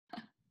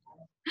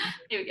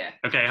Here we go.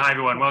 Okay, hi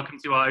everyone. Welcome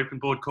to our open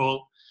board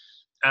call.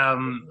 I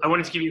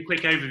wanted to give you a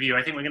quick overview.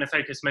 I think we're going to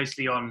focus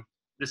mostly on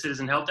the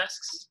Citizen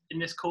Helpdesks in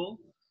this call.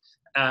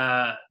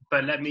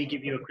 But let me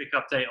give you a quick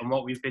update on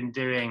what we've been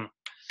doing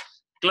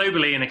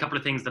globally and a couple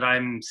of things that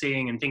I'm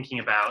seeing and thinking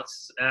about.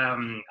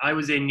 I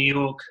was in New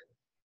York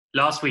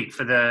last week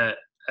for the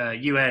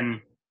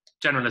UN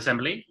General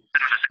Assembly,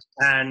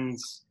 and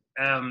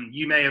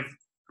you may have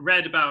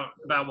read about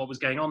what was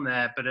going on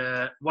there, but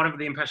one of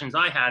the impressions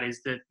I had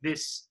is that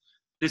this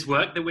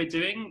work that we're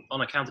doing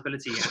on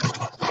accountability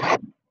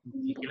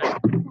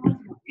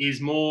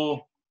is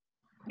more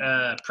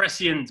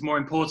prescient, more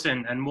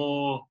important, and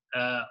more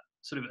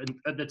sort of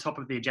at the top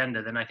of the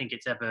agenda than I think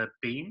it's ever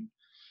been.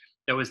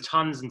 There was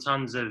tons and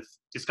tons of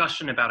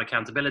discussion about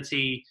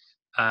accountability.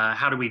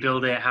 How do we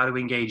build it? How do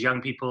we engage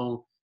young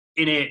people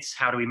in it?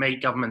 How do we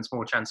make governments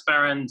more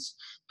transparent?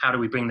 How do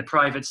we bring the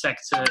private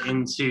sector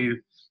into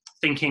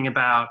thinking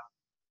about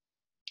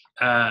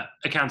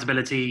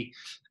accountability?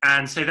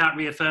 And so that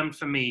reaffirmed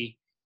for me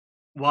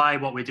why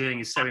what we're doing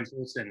is so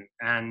important,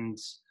 and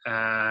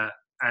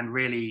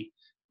really,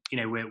 you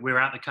know, we're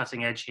at the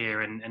cutting edge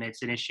here, and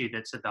it's an issue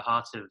that's at the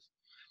heart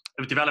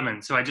of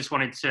development. So I just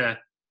wanted to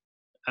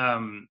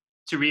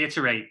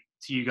reiterate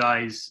to you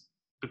guys,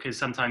 because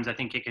sometimes I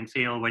think it can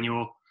feel when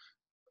you're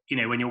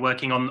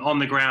working on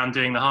the ground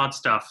doing the hard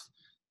stuff,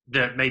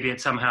 that maybe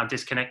it's somehow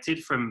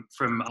disconnected from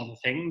other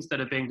things that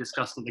are being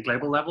discussed at the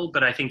global level.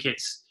 But I think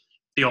it's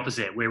the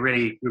opposite. We're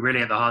really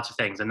at the heart of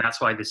things, and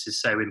that's why this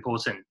is so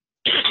important.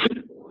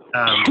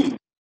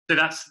 So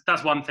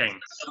that's one thing.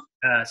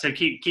 So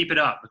keep it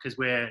up, because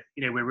we're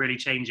really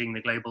changing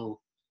the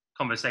global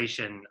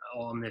conversation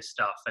on this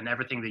stuff, and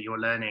everything that you're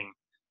learning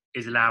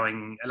is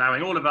allowing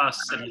all of us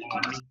and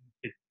allowing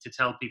me to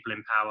tell people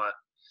in power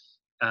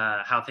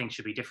how things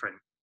should be different.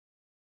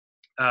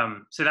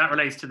 So that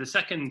relates to the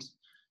second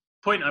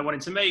point I wanted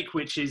to make,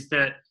 which is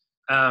that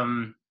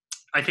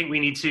I think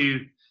we need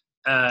to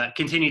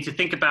continue to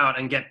think about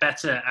and get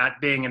better at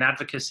being an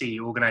advocacy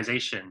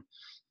organization.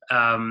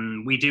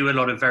 We do a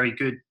lot of very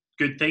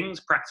good things,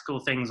 practical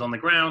things on the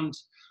ground.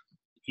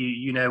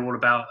 You know all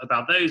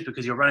about those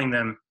because you're running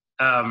them.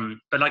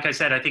 But like I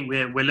said, I think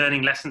we're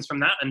learning lessons from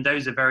that, and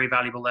those are very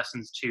valuable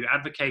lessons to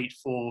advocate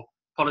for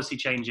policy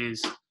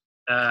changes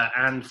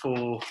and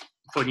for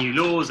new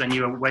laws and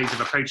new ways of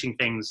approaching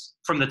things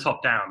from the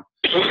top down.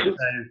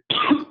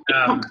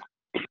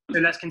 So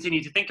let's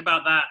continue to think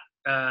about that.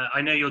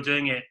 I know you're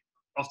doing it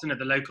often at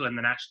the local and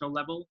the national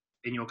level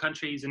in your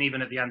countries, and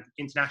even at the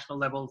international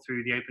level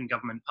through the Open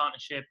Government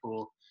Partnership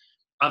or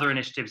other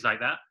initiatives like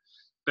that.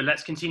 But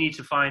let's continue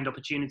to find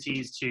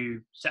opportunities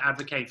to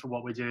advocate for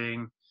what we're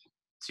doing,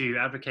 to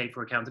advocate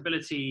for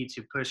accountability,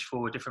 to push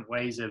for different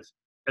ways of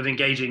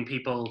engaging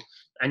people,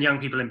 and young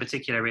people in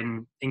particular,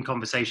 in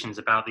conversations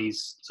about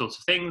these sorts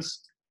of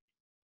things.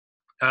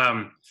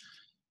 The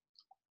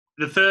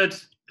third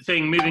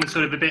thing, moving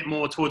sort of a bit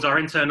more towards our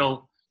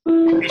internal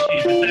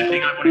issues, the third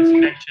thing I wanted to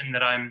mention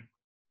that I'm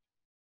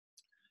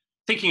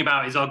thinking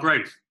about is our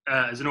growth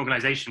as an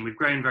organization. We've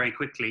grown very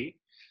quickly.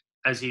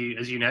 As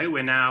you know,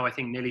 we're now, I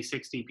think, nearly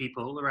 60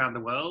 people around the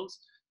world.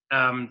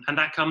 And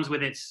that comes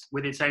with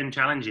its own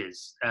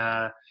challenges.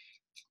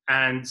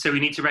 And so we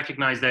need to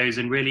recognize those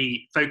and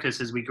really focus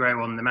as we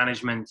grow on the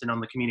management and on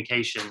the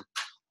communication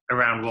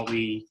around what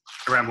we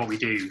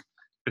do,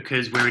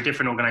 because we're a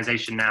different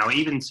organization now,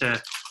 even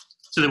to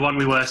the one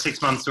we were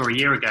 6 months or a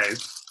year ago.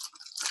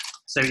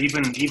 So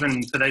even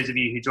for those of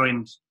you who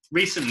joined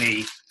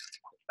recently,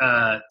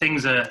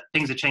 things are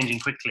changing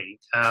quickly.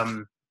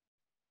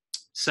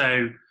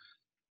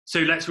 So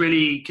let's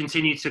really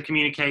continue to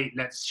communicate.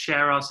 Let's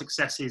share our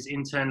successes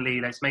internally.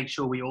 Let's make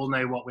sure we all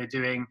know what we're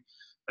doing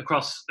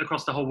across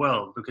the whole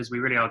world, because we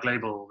really are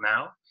global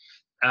now.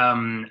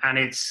 And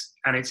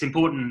it's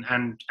important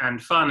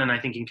and fun, and I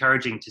think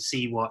encouraging to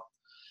see what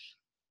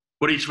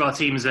each of our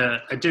teams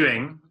are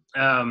doing.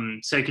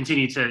 So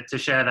continue to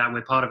share that.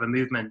 We're part of a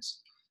movement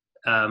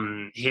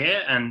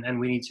here, and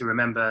we need to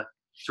remember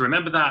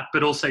that,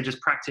 but also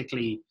just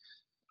practically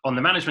on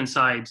the management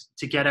side,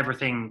 to get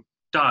everything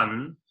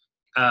done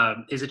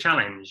is a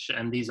challenge.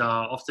 And these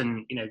are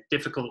often,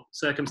 difficult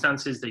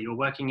circumstances that you're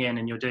working in,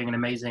 and you're doing an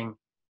amazing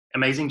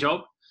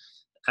job.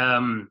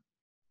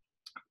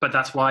 But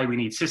that's why we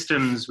need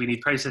systems, we need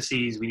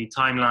processes, we need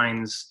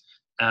timelines.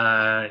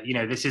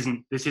 This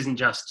isn't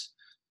just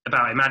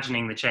about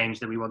imagining the change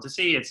that we want to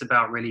see. It's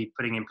about really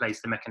putting in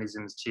place the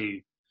mechanisms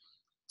to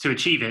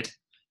achieve it.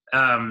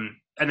 And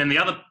then the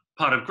other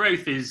part of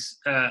growth is,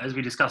 as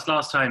we discussed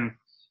last time,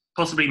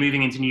 possibly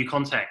moving into new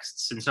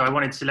contexts. And so I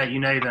wanted to let you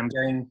know that I'm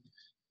going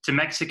to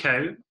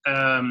Mexico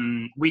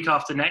week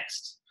after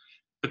next,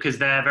 because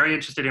they're very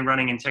interested in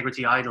running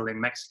Integrity Idol in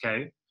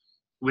Mexico,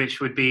 which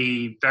would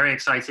be very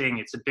exciting.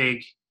 It's a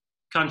big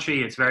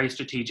country. It's very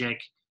strategic.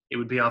 It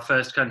would be our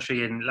first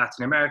country in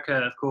Latin America,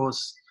 of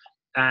course.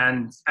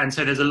 And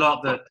so there's a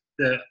lot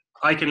that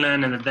I can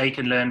learn and that they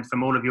can learn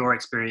from all of your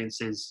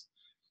experiences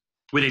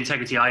with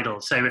Integrity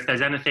Idol. So if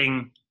there's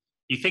anything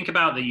you think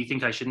about that you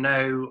think I should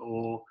know,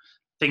 or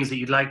things that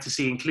you'd like to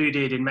see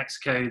included in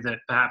Mexico that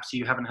perhaps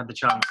you haven't had the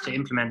chance to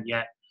implement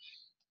yet,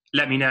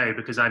 let me know,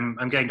 because I'm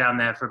going down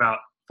there for about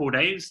 4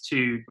 days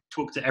to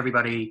talk to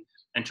everybody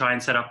and try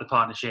and set up the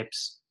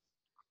partnerships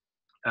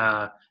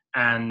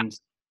and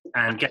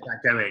get that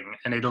going.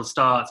 And it'll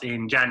start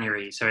in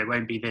January, so it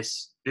won't be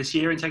this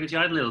year Integrity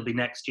Idol, it'll be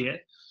next year.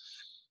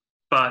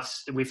 But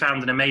we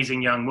found an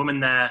amazing young woman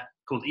there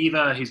called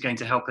Eva who's going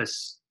to help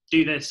us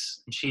do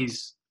this. And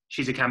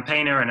she's a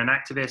campaigner and an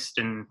activist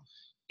and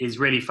is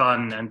really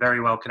fun and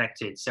very well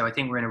connected. So I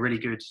think we're in a really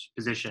good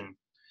position.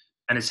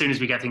 And as soon as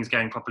we get things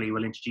going properly,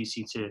 we'll introduce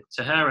you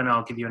to her, and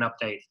I'll give you an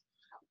update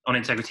on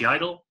Integrity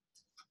Idol.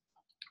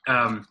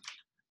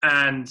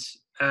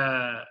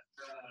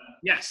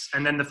 Yes,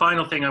 and then the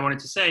final thing I wanted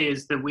to say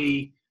is that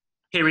we,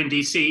 here in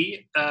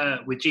DC,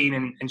 with Jean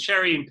and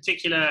Sherry in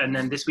particular, and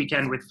then this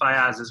weekend with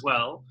Fayaz as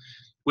well,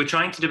 we're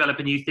trying to develop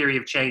a new theory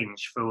of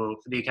change for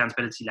the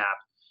Accountability Lab.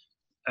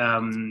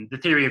 The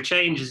theory of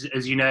change,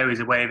 as you know,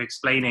 is a way of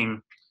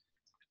explaining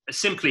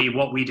simply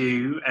what we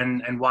do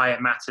and why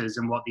it matters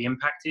and what the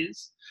impact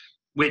is,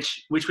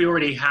 which we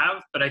already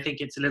have, but I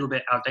think it's a little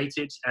bit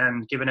outdated,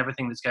 and given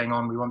everything that's going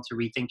on, we want to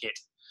rethink it.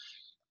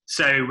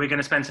 So we're going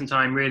to spend some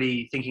time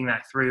really thinking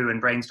that through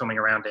and brainstorming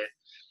around it.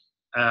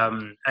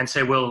 And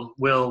so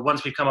we'll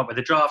once we've come up with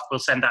a draft, we'll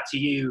send that to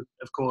you.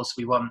 Of course,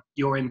 we want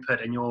your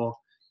input and your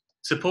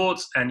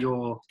support and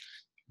your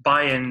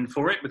buy-in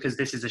for it, because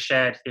this is a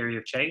shared theory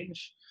of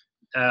change.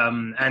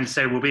 And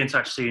so we'll be in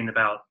touch soon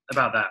about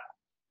that.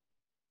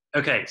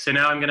 Okay, so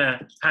now I'm going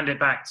to hand it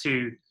back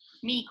to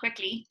me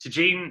quickly. To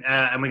Jean,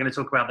 and we're going to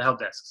talk about the help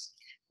desks.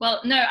 Well,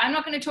 no, I'm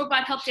not going to talk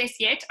about help desk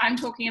yet. I'm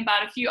talking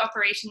about a few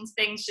operations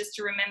things just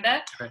to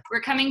remember. Okay.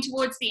 We're coming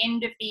towards the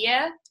end of the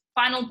year.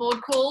 Final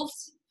board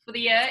calls for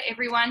the year,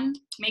 everyone.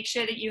 Make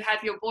sure that you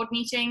have your board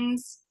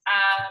meetings.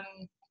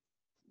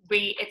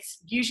 It's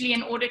usually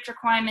an audit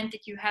requirement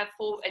that you have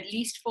at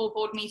least 4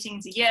 board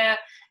meetings a year,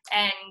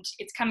 and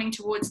it's coming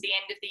towards the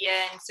end of the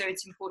year, and so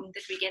it's important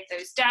that we get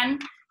those done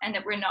and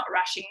that we're not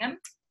rushing them.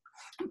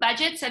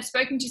 Budgets, I've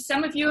spoken to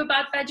some of you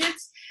about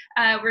budgets.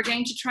 We're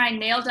going to try and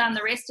nail down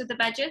the rest of the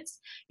budgets.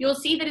 You'll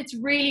see that it's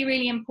really,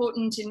 really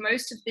important in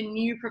most of the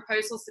new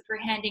proposals that we're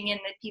handing in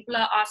that people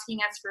are asking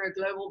us for a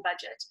global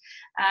budget.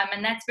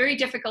 And that's very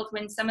difficult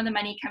when some of the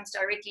money comes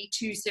directly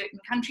to certain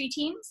country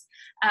teams,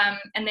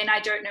 and then I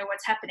don't know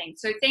what's happening.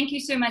 So thank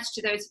you so much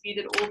to those of you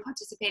that all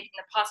participated in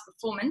the past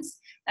performance.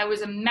 That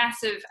was a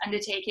massive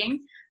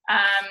undertaking.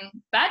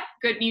 But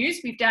good news,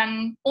 we've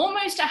done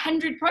almost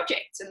 100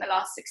 projects in the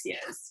last 6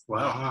 years.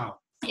 Wow.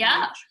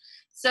 Yeah.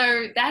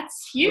 So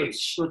that's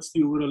huge. What's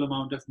the overall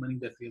amount of money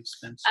that we have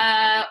spent?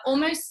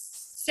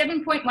 Almost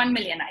 7.1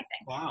 million, I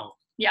think. Wow.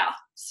 Yeah.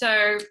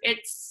 So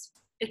it's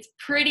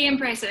pretty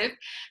impressive.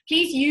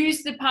 Please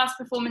use the past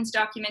performance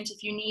document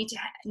if you need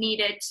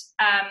it.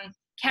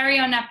 Carry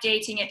on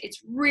updating it.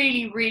 It's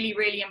really, really,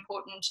 really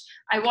important.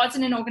 I was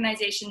in an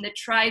organization that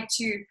tried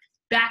to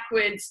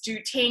backwards do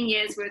 10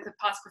 years worth of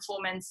past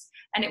performance,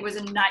 and it was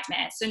a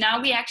nightmare. So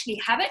now we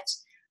actually have it.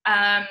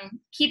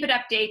 Keep it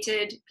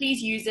updated.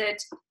 Please use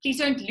it. Please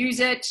don't lose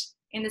it,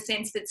 in the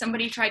sense that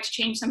somebody tried to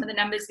change some of the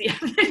numbers the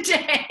other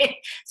day.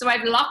 So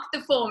I've locked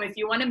the form. If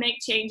you want to make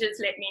changes,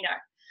 let me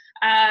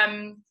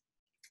know.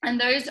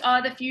 And those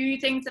are the few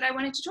things that I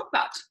wanted to talk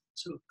about.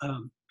 So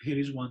here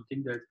is one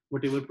thing, that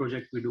whatever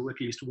project we do, at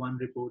least one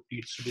report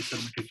needs to be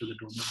submitted to the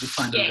donor, the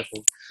final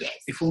report. Yes.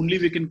 If only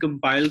we can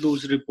compile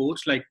those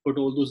reports, like put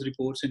all those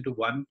reports into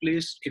one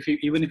place.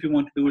 Even if you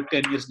want to do it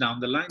 10 years down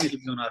the line, it'll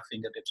be on our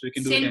fingertips. So we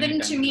can do Send it them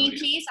to me,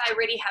 please. I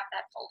already have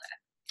that folder.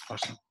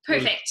 Awesome.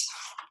 Perfect.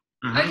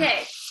 Mm-hmm.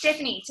 Okay,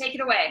 Stephanie, take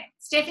it away.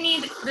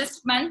 Stephanie,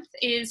 this month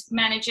is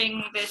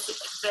managing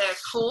the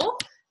call.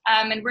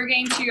 And we're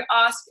going to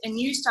ask a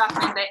new staff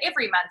member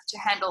every month to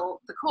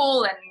handle the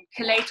call and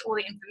collate all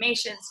the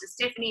information. So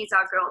Stephanie's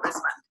our girl this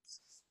month.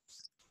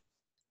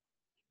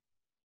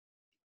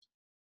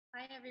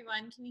 Hi,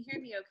 everyone. Can you hear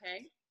me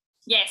okay?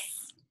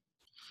 Yes.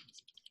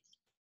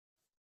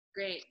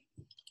 Great.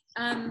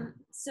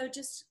 So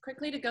just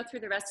quickly to go through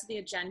the rest of the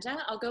agenda,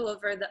 I'll go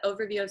over the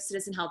overview of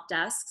Citizen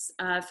Helpdesks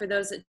for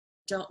those that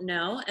don't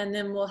know, and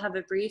then we'll have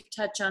a brief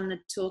touch on the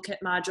toolkit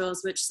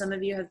modules, which some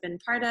of you have been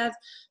part of,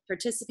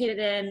 participated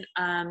in,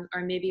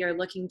 or maybe are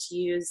looking to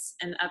use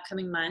in the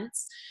upcoming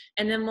months.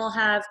 And then we'll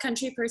have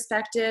country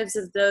perspectives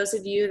of those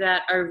of you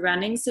that are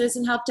running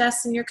Citizen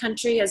Helpdesks in your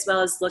country, as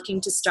well as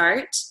looking to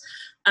start.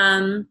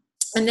 And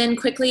then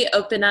quickly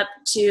open up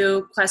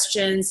to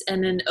questions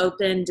and an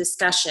open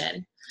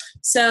discussion.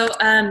 So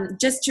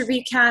just to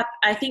recap,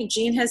 I think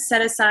Jean has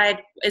set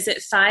aside, is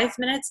it 5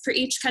 minutes for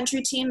each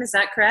country team? Is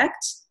that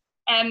correct?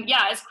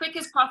 Yeah, as quick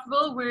as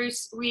possible.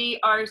 We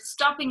are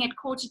stopping at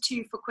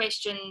 1:45 for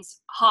questions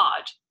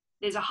hard.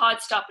 There's a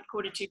hard stop at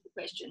 1:45 for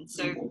questions.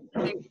 So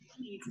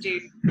please do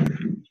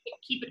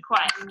keep it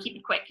quiet, keep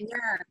it quick.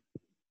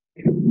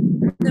 Yeah.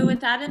 So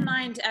with that in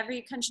mind,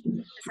 every country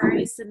has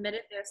already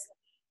submitted this.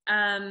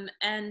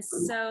 And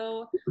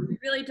so we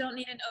really don't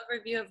need an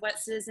overview of what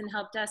Citizen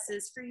Helpdesk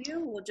is for you.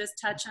 We'll just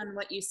touch on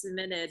what you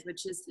submitted,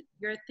 which is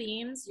your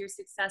themes, your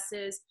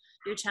successes,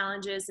 your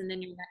challenges, and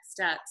then your next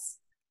steps.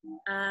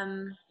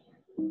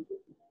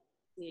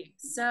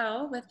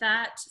 So with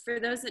that, for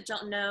those that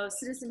don't know,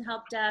 Citizen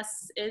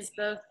Helpdesks is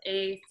both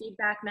a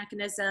feedback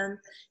mechanism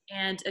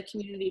and a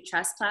community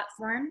trust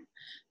platform.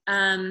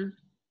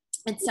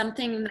 It's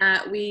something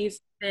that we've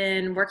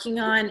been working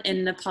on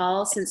in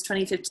Nepal since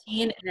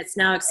 2015, and it's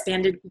now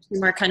expanded to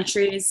 2 more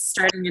countries,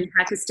 starting in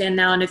Pakistan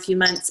now in a few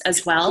months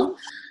as well.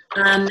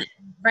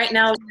 Right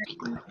now,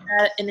 we're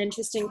at an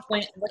interesting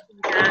point, looking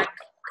back,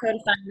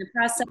 codifying the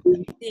process,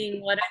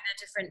 seeing what are the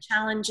different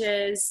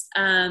challenges.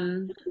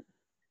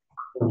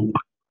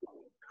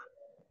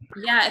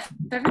 Yeah, if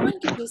everyone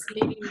could just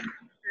maybe move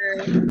their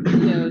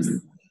videos,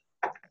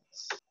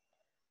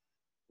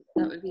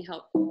 that would be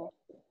helpful.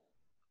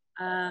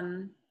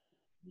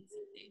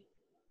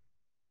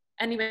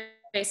 Anyway,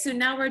 so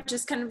now we're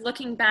just kind of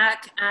looking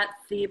back at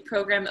the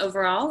program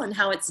overall and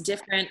how it's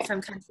different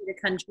from country to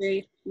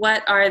country.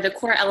 What are the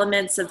core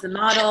elements of the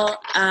model,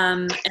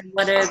 and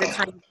what are the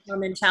kind of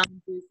common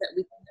challenges that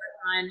we can work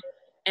on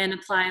and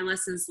apply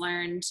lessons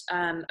learned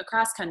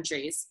across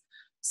countries.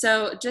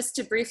 So just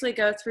to briefly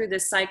go through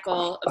this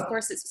cycle, of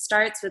course, it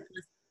starts with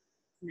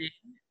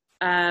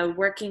listening,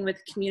 working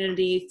with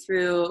community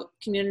through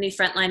community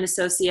frontline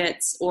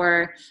associates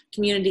or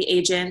community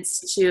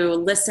agents to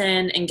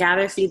listen and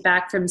gather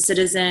feedback from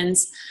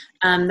citizens.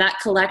 That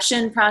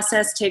collection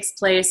process takes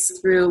place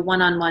through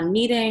one-on-one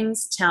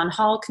meetings, town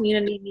hall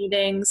community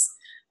meetings,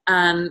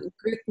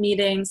 group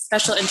meetings,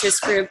 special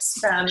interest groups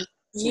from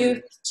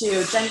youth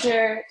to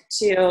gender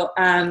to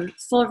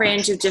full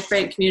range of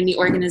different community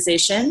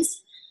organizations.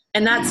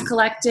 And that's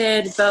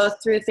collected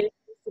both through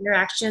face-to-face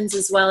interactions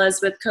as well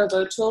as with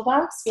Kobo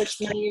Toolbox,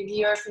 which many of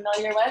you are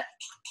familiar with.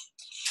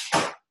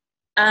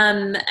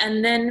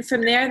 And then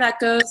from there, that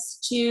goes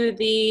to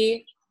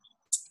the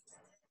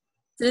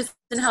Citizen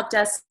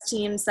Helpdesk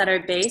teams that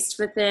are based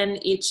within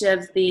each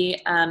of the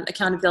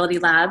accountability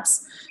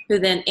labs, who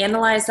then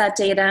analyze that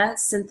data,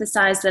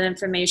 synthesize that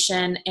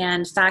information,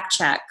 and fact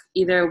check,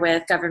 either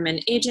with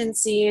government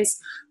agencies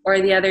or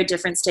the other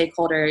different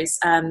stakeholders,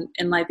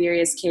 in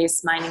Liberia's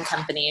case, mining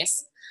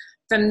companies.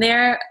 From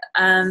there,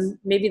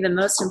 maybe the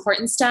most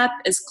important step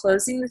is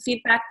closing the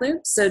feedback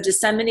loop. So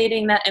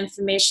disseminating that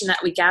information that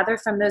we gather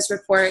from those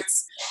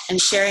reports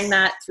and sharing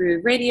that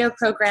through radio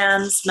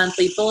programs,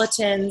 monthly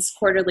bulletins,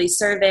 quarterly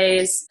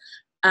surveys,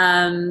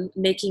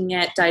 making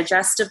it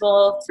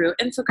digestible through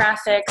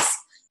infographics,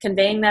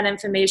 conveying that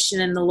information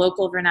in the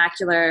local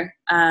vernacular,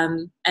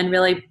 and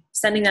really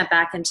sending that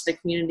back into the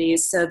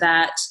communities so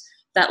that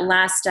that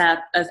last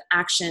step of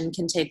action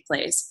can take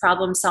place.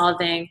 Problem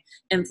solving,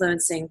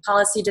 influencing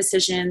policy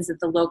decisions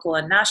at the local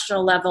and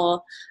national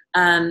level,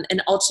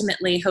 and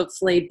ultimately,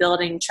 hopefully,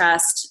 building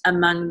trust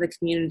among the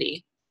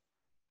community.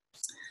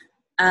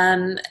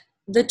 The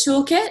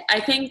toolkit, I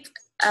think,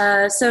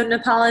 so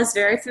Nepal is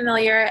very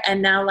familiar,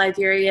 and now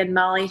Liberia and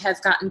Mali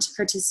have gotten to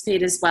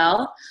participate as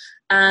well.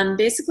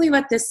 Basically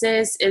what this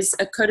is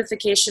a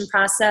codification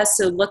process,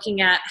 so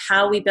looking at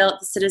how we built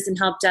the Citizen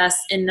Helpdesk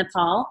in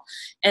Nepal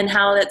and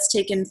how that's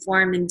taken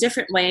form in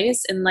different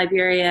ways in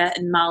Liberia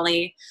and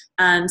Mali,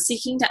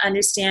 seeking to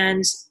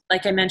understand,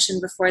 like I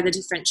mentioned before, the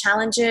different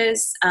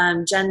challenges,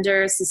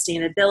 gender,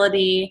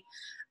 sustainability.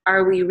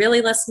 Are we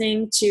really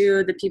listening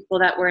to the people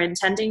that we're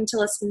intending to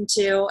listen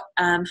to?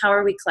 How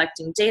are we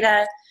collecting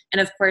data?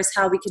 And of course,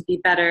 how we could be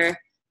better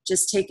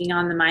just taking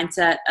on the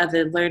mindset of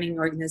a learning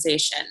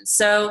organization.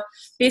 So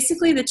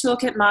basically the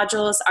toolkit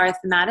modules are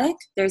thematic.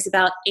 There's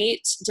about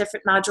 8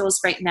 different modules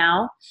right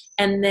now.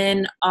 And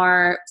then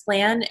our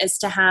plan is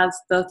to have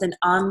both an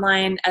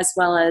online as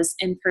well as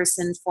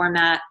in-person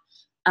format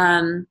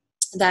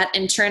that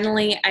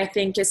internally I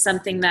think is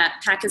something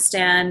that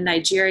Pakistan,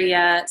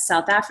 Nigeria,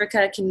 South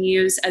Africa can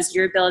use as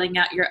you're building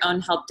out your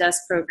own help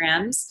desk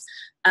programs.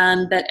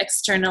 But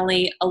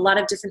externally, a lot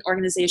of different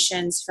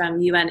organizations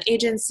from UN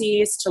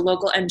agencies to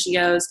local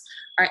NGOs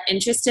are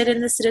interested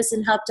in the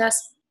Citizen Helpdesk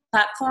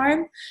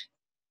platform,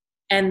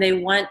 and they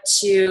want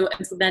to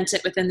implement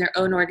it within their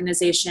own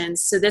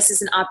organizations. So this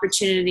is an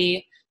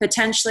opportunity,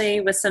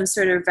 potentially with some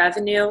sort of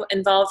revenue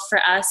involved for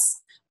us,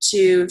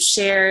 to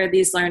share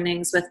these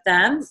learnings with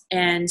them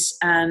and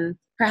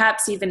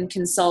perhaps even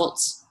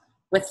consult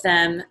with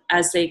them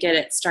as they get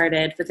it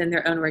started within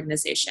their own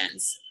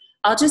organizations.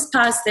 I'll just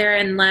pause there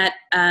and let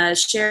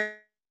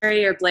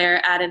Sherry or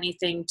Blair add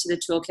anything to the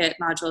toolkit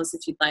modules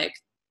if you'd like.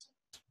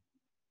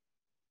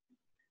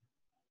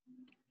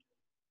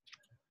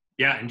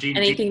 Yeah, and Jean,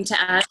 anything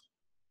to add?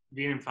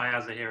 Jean and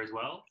Fayaz are here as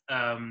well.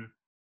 I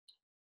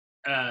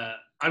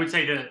would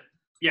say that,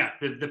 yeah,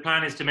 the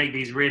plan is to make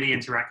these really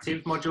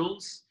interactive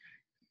modules.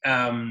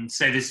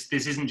 So this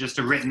isn't just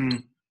a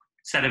written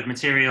set of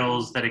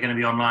materials that are going to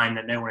be online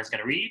that no one is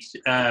going to read.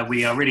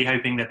 We are really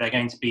hoping that they're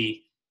going to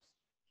be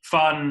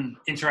fun,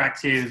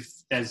 interactive.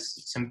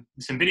 There's some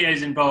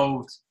videos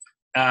involved,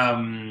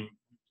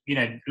 you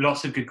know,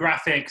 lots of good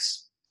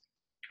graphics,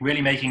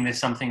 really making this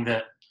something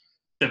that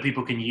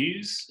people can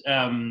use,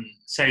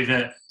 so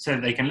that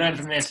they can learn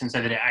from this, and so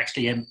that it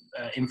actually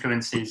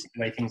influences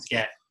the way things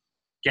get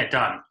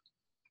done.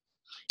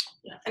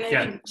 Yeah, and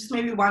I think just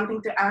maybe one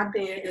thing to add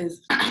there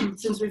is,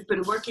 since we've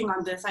been working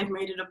on this, I've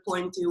made it a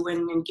point to,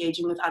 when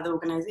engaging with other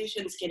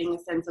organizations, getting a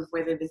sense of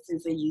whether this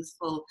is a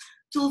useful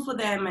tool for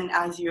them, and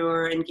as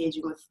you're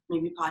engaging with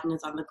maybe partners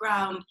on the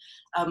ground,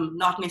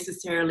 not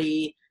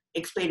necessarily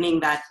explaining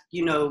that,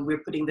 you know,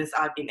 we're putting this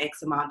out in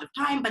X amount of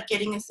time, but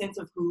getting a sense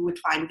of who would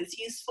find this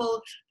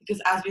useful,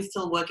 because as we're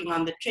still working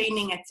on the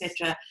training,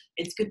 etc.,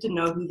 it's good to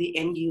know who the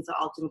end user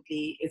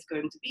ultimately is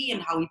going to be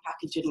and how we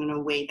package it in a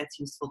way that's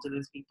useful to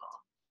those people.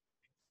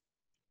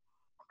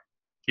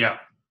 Yeah.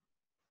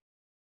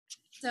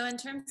 So in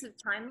terms of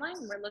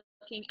timeline, we're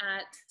looking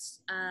at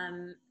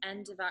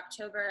end of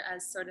October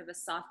as sort of a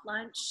soft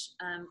launch.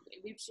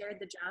 We've shared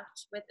the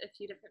draft with a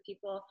few different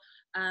people.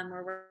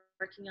 We're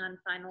working on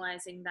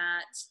finalizing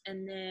that.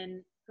 And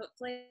then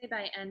hopefully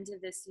by end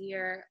of this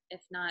year,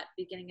 if not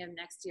beginning of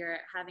next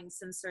year, having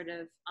some sort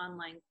of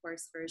online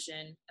course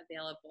version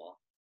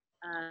available.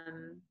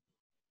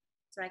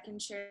 So I can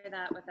share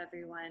that with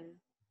everyone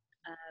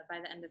by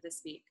the end of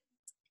this week.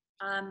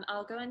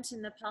 I'll go into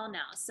Nepal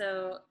now.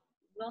 So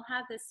we'll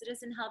have the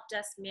Citizen Help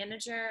Desk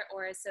manager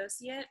or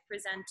associate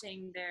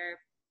presenting their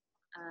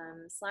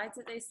slides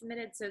that they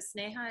submitted. So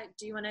Sneha,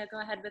 do you want to go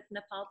ahead with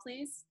Nepal,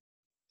 please?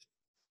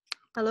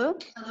 Hello?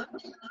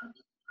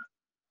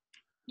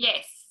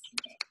 Yes.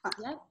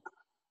 Yep.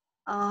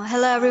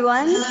 Hello,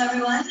 everyone. Hello,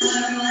 everyone.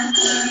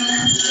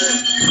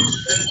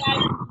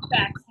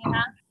 Back,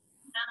 Sneha.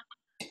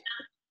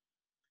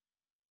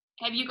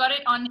 Have you got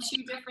it on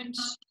 2 different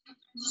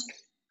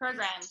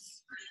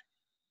programs?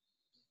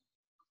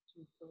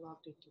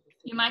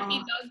 You might be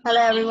those.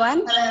 Hello,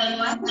 everyone.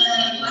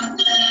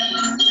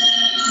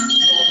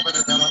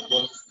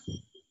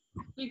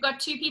 We've got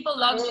 2 people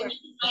logged in the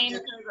same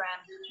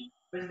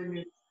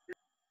program.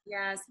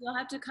 Yes, you'll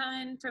have to come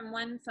in from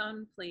one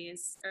phone,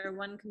 please, or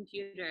one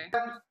computer.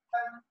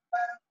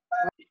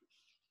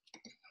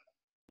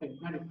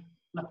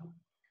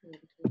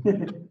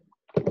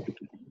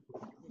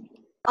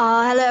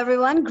 Hello,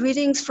 everyone.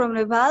 Greetings from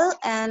Nepal,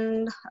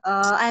 and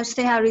I'm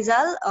Sneha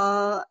Rizal,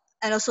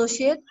 an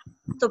associate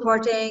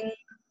supporting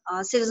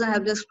Citizen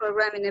Helpdesk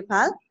program in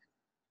Nepal.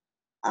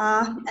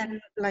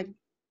 And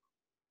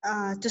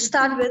to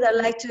start with, I'd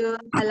like to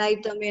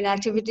highlight the main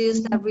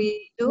activities that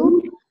we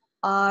do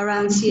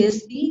around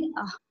CSD,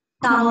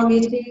 town hall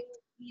meetings,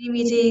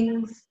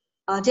 meetings,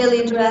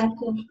 daily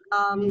interaction,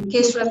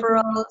 case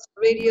referrals,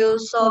 radio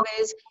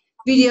surveys,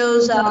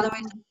 videos are the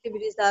main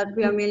activities that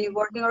we are mainly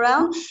working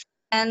around.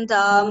 And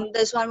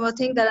there's one more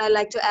thing that I'd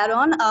like to add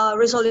on.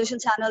 Resolution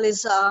channel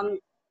is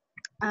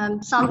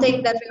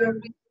something that we are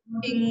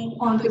working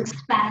on to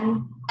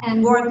expand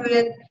and work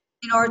with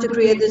in order to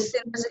create this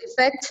synergy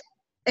effect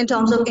in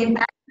terms of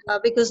impact,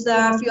 because there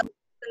are a few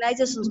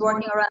organizations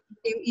working around the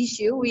same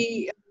issue.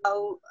 We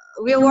are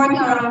working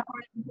around an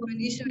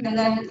issue, and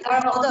then there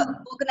are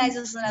other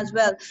organizations as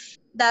well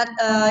that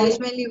is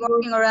mainly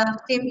working around the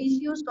same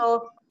issue.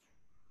 So,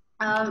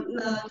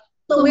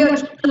 so we are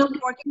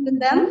working with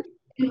them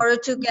in order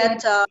to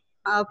get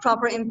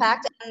proper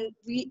impact,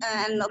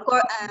 and of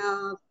course,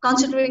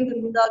 considering the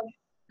result,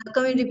 the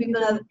community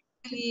people have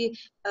really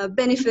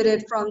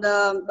benefited from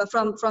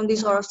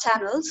these sort of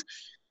channels.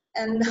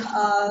 And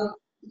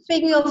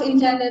speaking of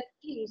intended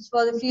themes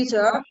for the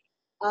future,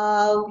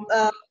 in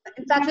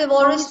fact, we've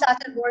already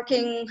started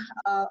working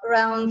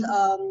around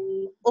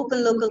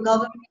open local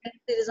government,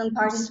 citizen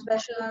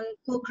participation,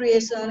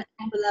 co-creation,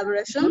 and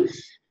collaboration.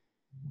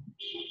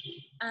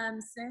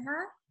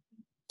 Sneha?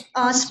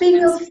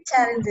 Speaking of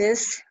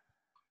challenges,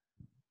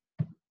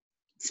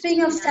 keeping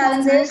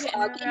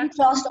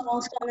trust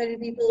amongst community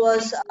people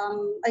was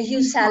a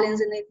huge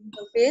challenge in the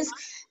initial phase,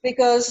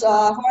 because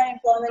foreign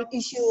employment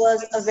issue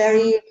was a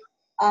very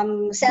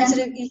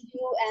sensitive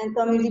issue, and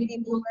community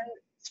people wouldn't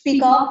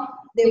speak up.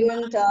 They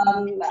wouldn't,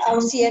 our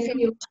CFA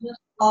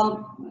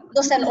was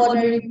just an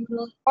ordinary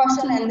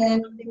person, and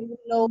then they wouldn't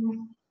know,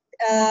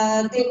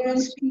 they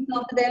wouldn't speak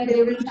up to them, they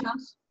wouldn't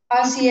trust.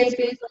 Our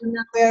CFA,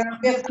 where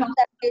we have come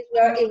that phase, we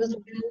are able to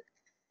build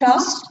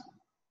trust.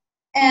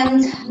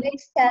 And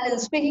next challenge,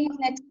 speaking of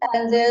next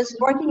challenges,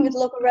 working with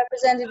local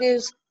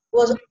representatives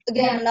was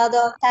again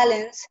another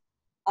challenge.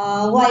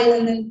 While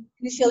in the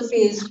initial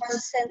phase,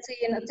 persistency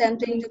in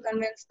attempting to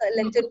convince the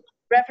elected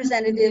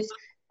representatives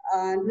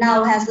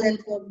now has led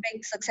to a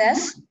big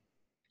success.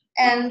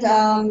 And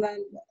while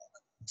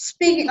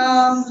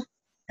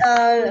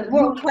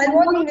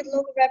working with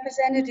local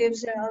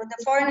representatives, the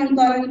foreign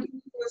employment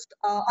was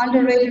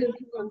underrated.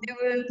 They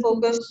wouldn't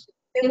focus.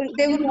 They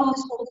would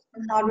always focus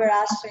on the hardware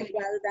aspect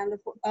rather than the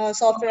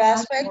software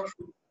aspect.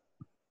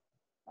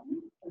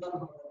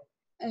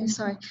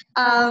 Sorry.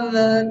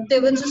 They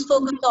would just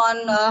focus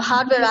on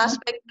hardware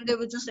aspect, and they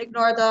would just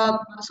ignore the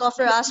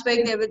software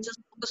aspect. They would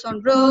just focus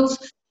on roads,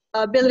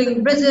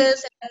 building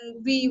bridges,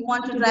 and we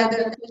want to drive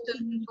their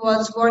attention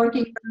towards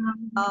working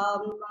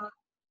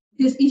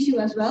this issue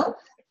as well.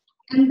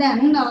 And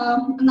then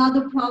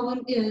another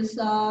problem is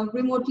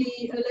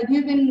remotely,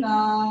 we've been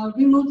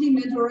remotely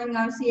mentoring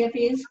our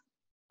CFAs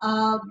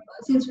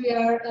since we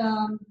are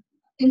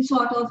in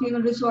sort of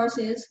human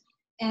resources,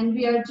 and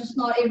we are just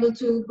not able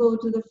to go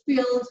to the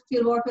field.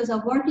 Field workers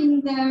are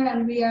working there,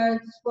 and we are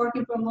just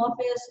working from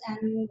office,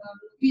 and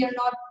we are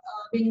not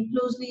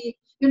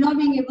we're not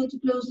being able to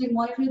closely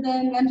monitor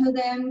them, mentor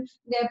them.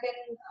 They have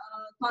been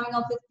coming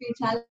up with few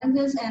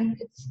challenges, and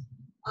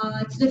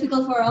it's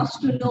difficult for us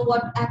to know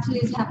what actually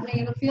is happening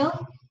in the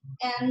field.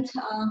 And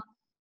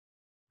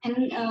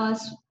and uh,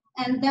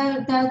 and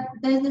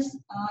there's this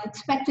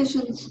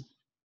expectations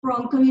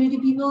from community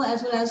people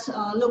as well as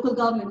local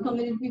government.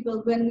 Community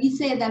people, when we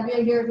say that we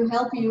are here to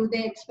help you,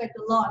 they expect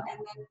a lot, and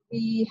then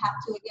we have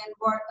to again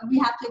work. We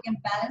have to again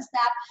balance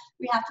that.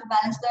 We have to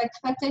balance their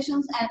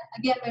expectations, and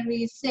again, when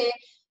we say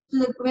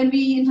when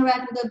we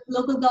interact with the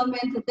local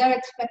government, their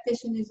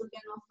expectation is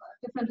again of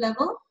a different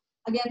level.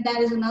 Again, that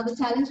is another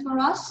challenge for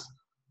us.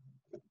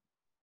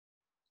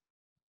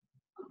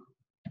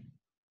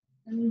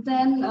 And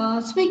then,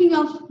 speaking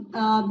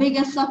of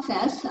biggest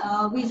success,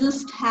 we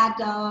just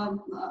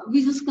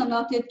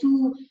conducted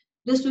 2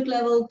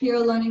 district-level peer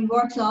learning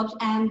workshops,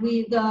 and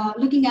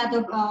looking at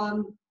the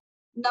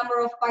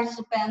number of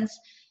participants,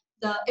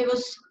 it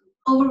was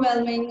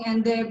overwhelming,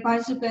 and the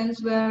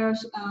participants were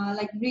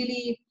like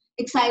really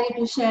excited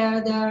to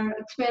share their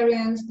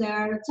experience,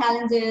 their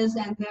challenges,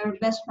 and their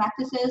best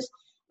practices.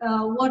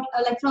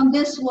 From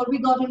this, what we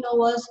got to know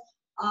was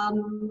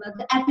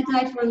the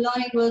appetite for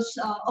learning was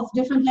of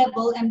different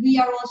level, and we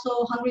are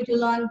also hungry to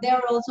learn. They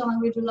are also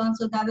hungry to learn.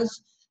 So that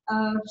was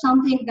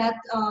something that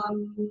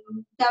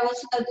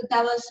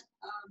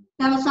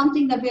was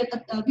something that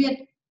we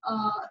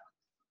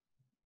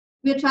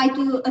had tried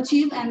to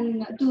achieve,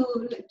 and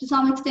to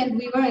some extent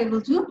we were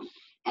able to.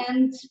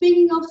 And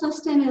speaking of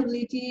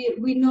sustainability,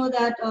 we know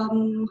that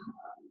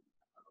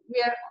we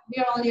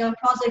are only a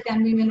project,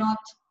 and we may not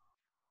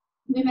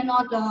we may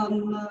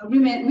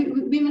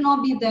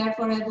not be there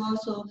forever.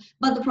 So,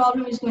 but the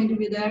problem is going to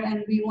be there,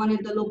 and we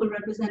wanted the local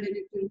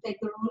representative to take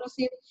their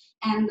ownership.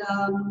 And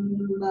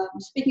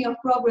speaking of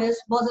progress,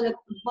 budget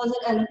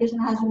allocation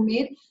has been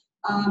made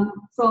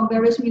from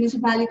various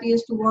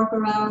municipalities to work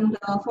around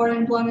foreign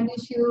employment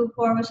issue.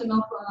 Formation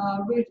of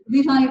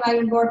returning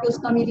migrant workers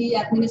committee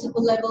at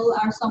municipal level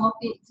are some of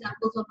the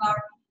examples of our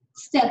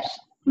steps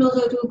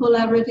closer to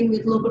collaborating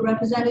with local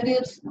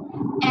representatives.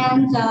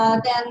 And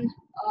then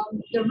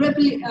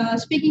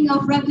speaking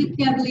of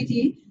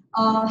replicability,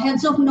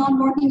 heads of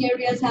non-working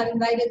areas have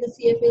invited the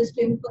CFAs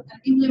to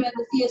implement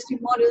the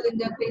CST model in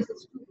their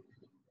places too.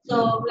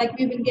 So, like,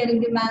 we've been getting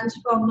demands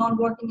from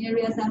non-working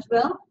areas as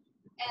well.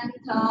 And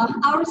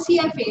our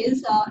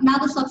CFAs,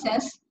 another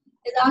success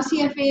is our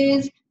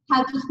CFAs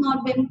have just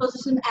not been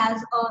positioned as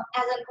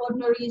an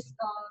ordinary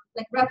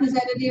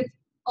representative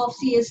of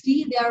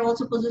CST. They are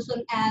also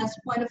positioned as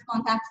point of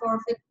contact for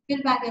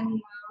feedback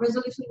and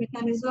resolution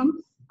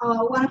mechanism.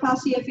 One of our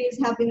CFAs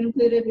have been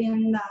included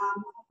in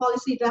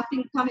policy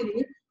drafting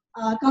committee,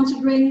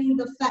 considering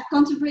the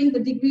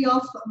degree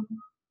of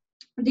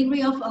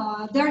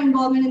their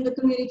involvement in the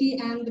community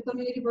and the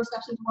community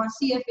perception towards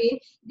CFA.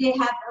 They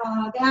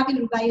have been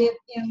invited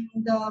in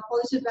the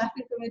policy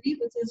drafting committee,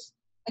 which is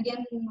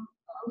again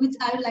which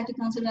I would like to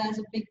consider as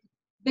a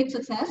big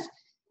success.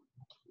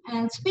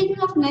 And speaking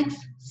of next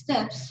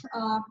steps,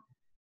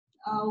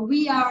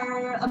 we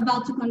are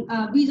about to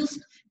we just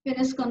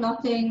finished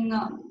conducting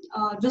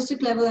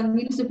district level and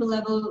municipal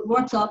level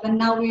workshop, and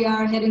now we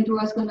are heading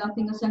towards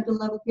conducting a central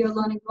level peer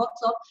learning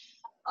workshop,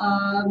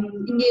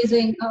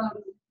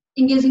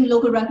 engaging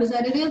local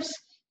representatives.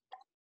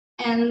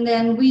 And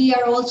then we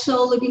are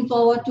also looking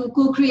forward to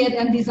co-create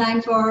and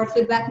design for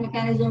feedback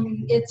mechanism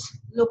in its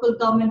local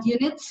government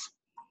units.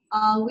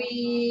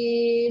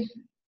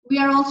 We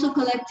are also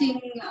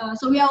collecting,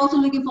 so we are also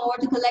looking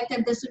forward to collect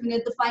and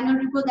disseminate the final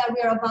report that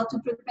we are about to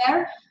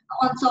prepare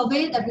on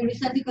survey that we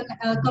recently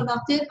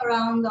conducted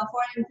around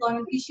foreign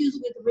employment issues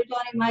with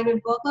returning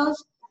migrant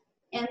workers.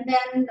 And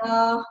then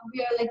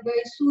we are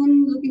very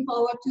soon looking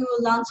forward to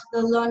launch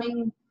the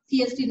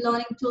CST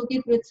learning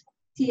toolkit, which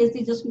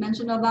CST just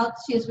mentioned about.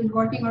 She has been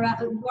working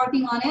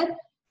on it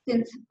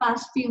since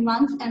past few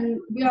months, and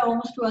we are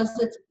almost towards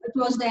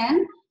the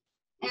end.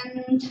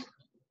 And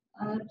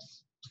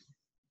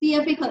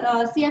CFA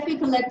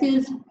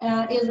Collectives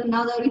is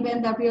another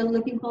event that we are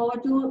looking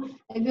forward to.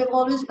 And we've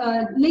always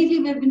lately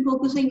we've been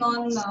focusing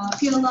on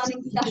peer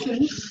learning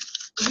sessions.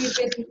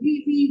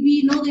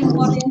 We know the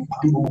importance.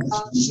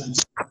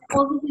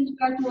 Also, since we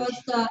are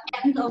towards the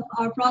end of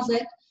our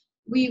project,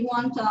 we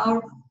want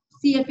our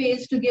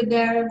CFAs to give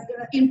their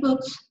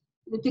inputs,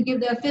 to give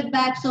their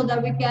feedback, so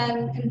that we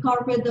can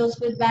incorporate those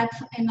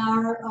feedbacks in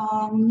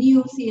our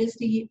new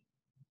CST.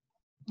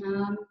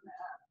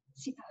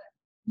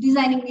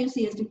 Designing new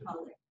CST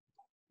project.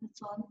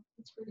 That's all.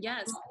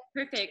 Yes,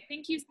 perfect.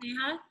 Thank you,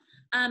 Sneha.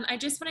 I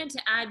just wanted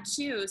to add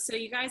too, so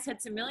you guys had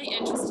some really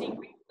interesting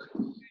research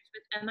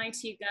with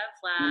MIT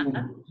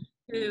GovLab,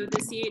 who the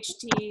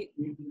CHT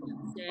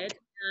did,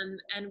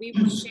 and we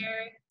will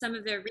share some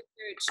of their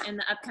research in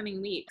the upcoming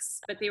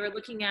weeks, but they were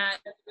looking at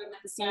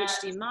the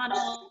CHT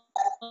model,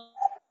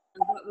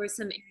 what were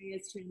some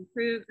areas to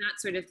improve, that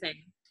sort of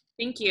thing.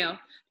 Thank you.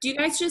 Do you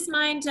guys just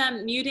mind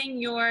muting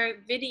your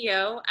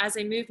video as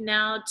I move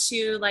now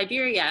to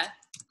Liberia?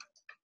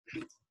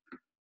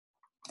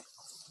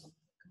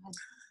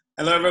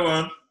 Hello,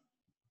 everyone.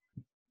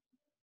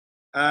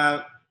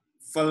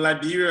 For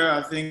Liberia,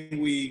 I think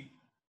we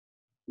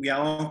are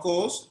on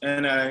course,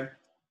 and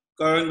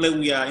currently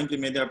we are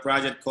implementing a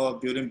project called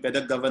Building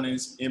Better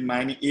Governance in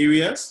Mining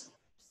Areas.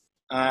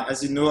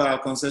 As you know, our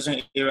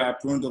concession area are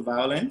prone to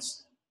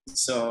violence,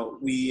 so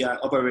we are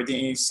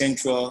operating in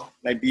central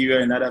Liberia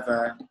and not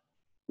of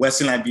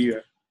western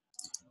Liberia.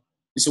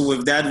 So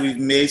with that, we've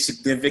made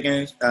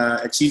significant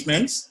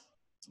achievements.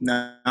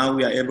 Now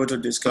we are able to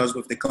discuss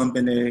with the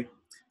company,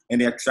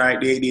 and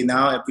they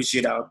now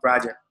appreciate our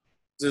project.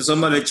 So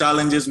some of the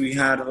challenges we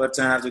had over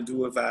time have to do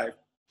with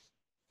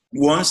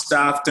one,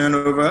 staff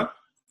turnover.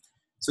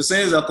 So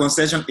since the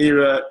concession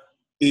area,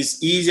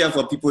 it's easier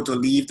for people to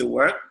leave the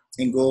work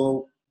and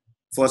go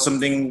for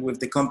something with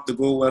the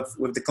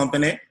with the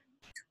company.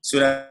 So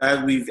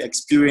that we've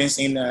experienced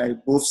in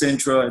both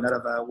central and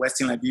other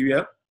western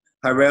Liberia.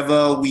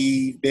 However,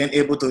 we've been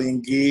able to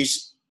engage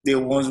the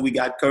ones we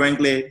got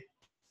currently.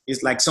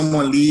 It's like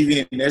someone leaving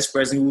and the next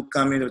person who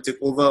come in to take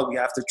over. We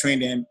have to train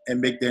them and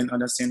make them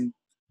understand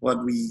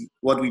what we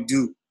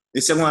do.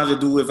 The second one has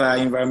to do with our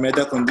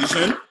environmental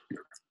condition.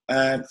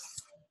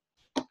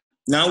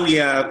 Now we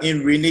are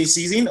in rainy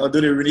season,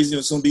 although the rainy season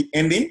will soon be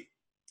ending.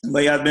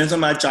 But it has been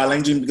somewhat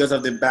challenging because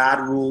of the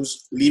bad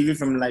roads. Leaving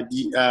from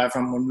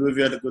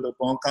Monrovia to go to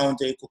Pond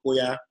County,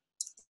 Kokoya,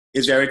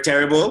 is very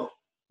terrible.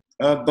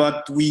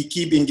 But we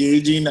keep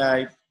engaging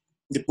the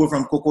people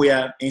from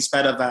Kokoya in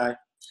spite of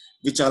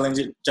the challenge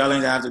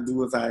that has to do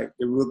with the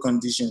road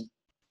condition.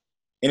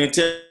 And the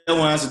third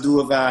one has to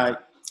do with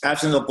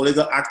absence of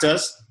political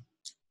actors.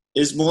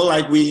 It's more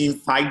like we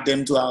invite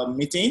them to our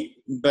meeting,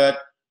 but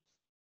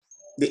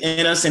they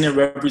end up sending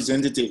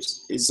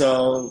representatives.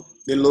 So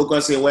the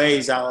locals say, where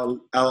is our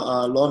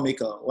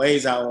lawmaker? Where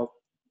is our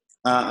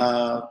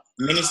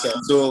minister?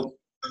 So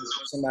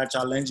it's not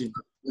challenging.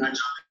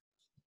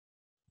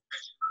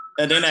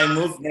 And then I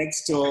move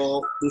next to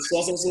the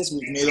successes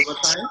we've made over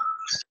time.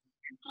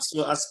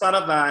 So as part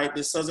of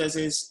the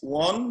successes,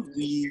 one,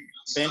 we've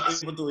been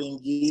able to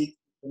engage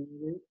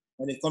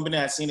and the company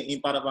has seen the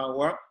impact of our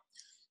work.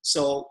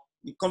 So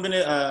the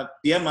company,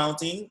 Bear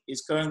Mountain,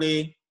 is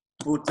currently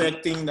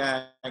protecting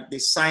the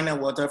Sinai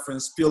water from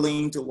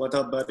spilling to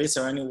water bodies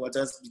surrounding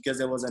waters because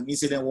there was an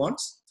incident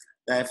once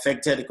that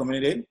affected the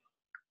community.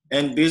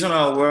 And based on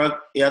our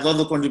work, it has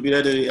also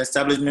contributed to the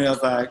establishment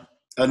of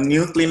a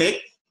new clinic.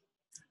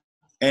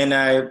 And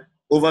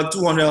over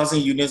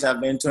 200,000 units have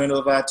been turned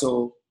over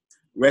to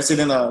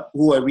residents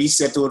who are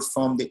resettled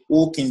from the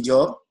Old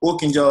Kinjal.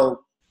 Old Kinjal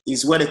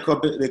is where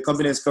the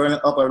company is currently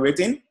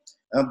operating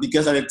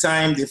because at the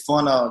time they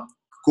found a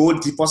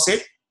gold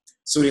deposit,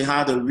 so they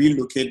had to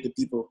relocate the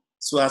people.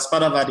 So as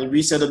part of the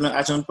resettlement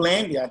action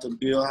plan, they had to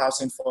build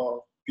housing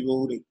for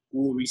people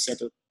who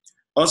resettled.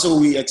 Also,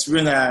 we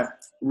experienced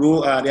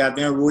there have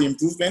been road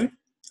improvement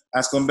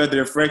as compared to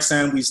the first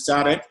time we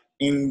started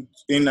in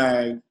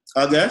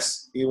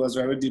August. It was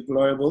very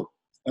deplorable,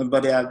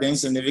 but there have been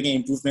significant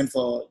improvement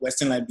for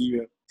Western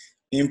Liberia.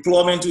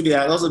 Employment too, there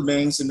has also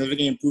been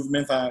significant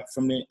improvement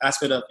from the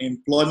aspect of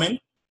employment.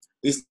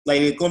 It's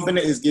like the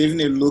company is giving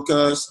the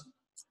locals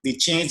the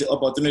chance, the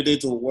opportunity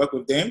to work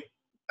with them.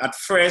 At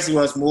first, it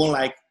was more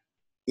like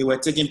they were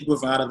taking people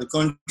from out of the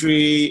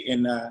country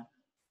and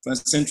from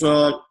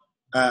central,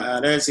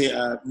 let's say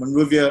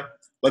Monrovia,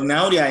 but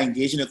now they are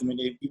engaging the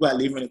community. People are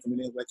living in the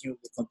community, working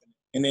with the company.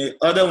 And the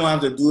other one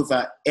has to do with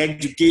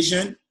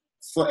education.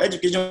 For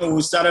education, when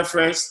we started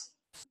first,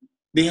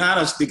 they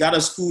got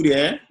a school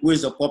there, which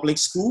is a public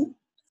school,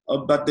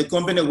 but the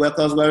company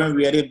workers weren't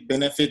really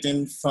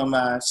benefiting from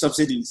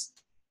subsidies.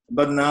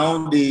 But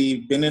now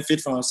they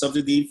benefit from a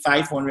subsidy,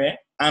 $500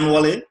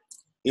 annually.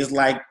 Is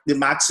like the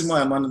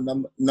maximum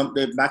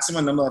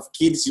number of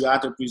kids you have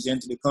to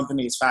present to the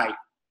company is 5.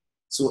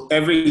 So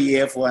every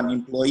year for an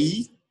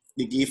employee,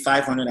 they give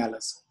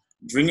 $500.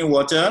 Drinking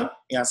water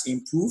has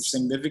improved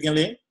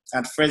significantly.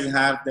 At first, they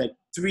have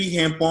 3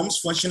 hand pumps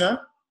functional,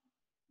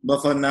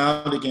 but for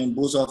now, they can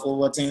boast of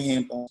over 10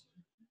 hand pumps.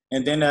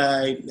 And then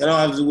that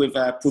have to do with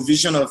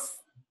provision of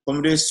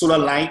community solar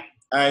light.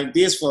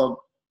 This for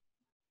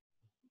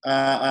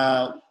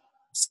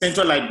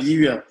central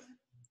Liberia,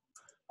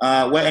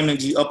 where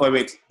MNG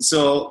operates.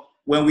 So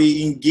when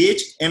we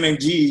engage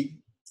MNG,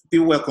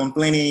 people were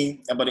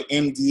complaining about the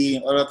MD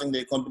and other things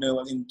the company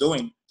wasn't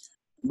doing.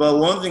 But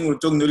one thing we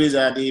took notice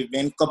that they've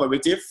been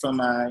cooperative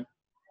from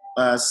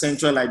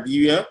central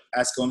Liberia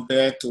as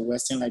compared to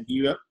western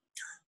Liberia.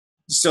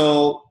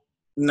 So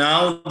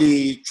now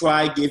they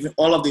try giving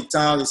all of the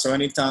towns, the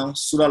surrounding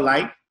towns, solar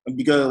light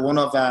because one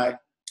of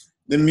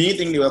the main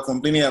thing they were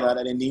complaining about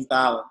that they need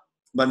power.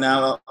 But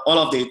now all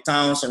of the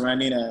towns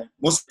surrounding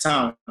most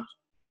towns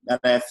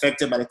that are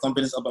affected by the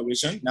company's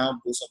operation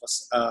now boast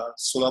of a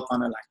solar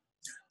panel light.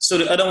 So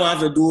the other one has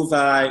to do with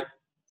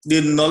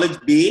the knowledge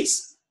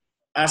base.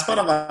 As part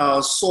of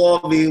our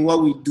survey,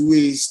 what we do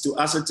is to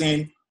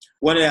ascertain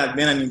whether there has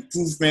been an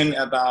improvement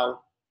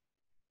about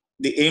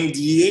the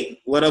MDA,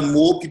 whether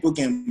more people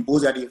can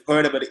boast that they've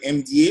heard about the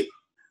MDA,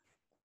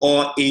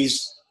 or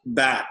is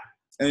bad.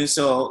 And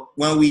so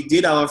when we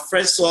did our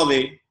first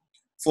survey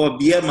for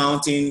Bear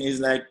Mountain, is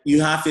like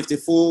you have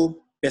 54%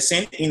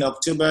 in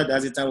October.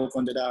 That's the time we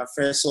conducted our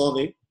first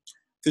survey.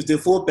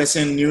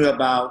 54% knew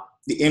about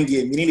the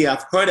MDA, meaning they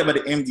have heard about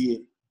the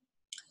MDA.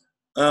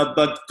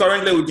 But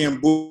currently we can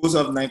boast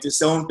of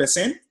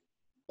 97%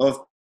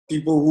 of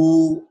people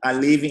who are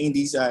living in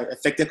these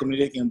affected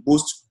communities can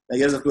boast that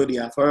years ago they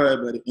have heard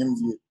about the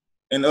MDA.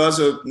 And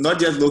also not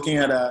just looking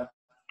at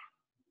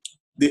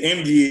the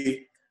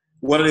MDA,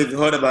 what they've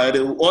heard about it,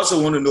 they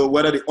also want to know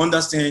whether they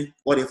understand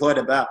what they've heard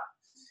about.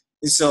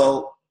 And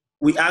so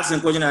we asked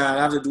them questions that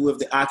have to do with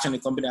the action the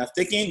company have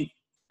taken.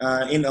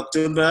 In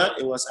October,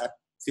 it was at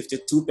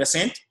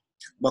 52%,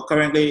 but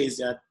currently is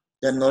that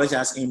the knowledge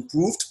has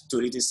improved to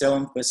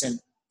 87%.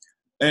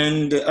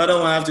 And the other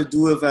one have to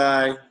do with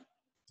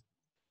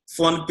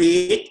fund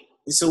paid.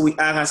 So we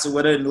ask as to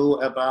whether they know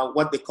about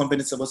what the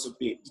company is supposed to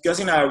pay. Because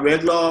in our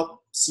regular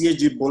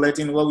CSG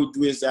bulletin, what we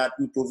do is that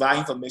we provide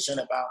information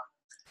about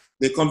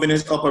the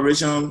company's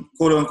operation,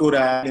 quote unquote,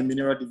 the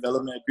mineral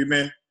development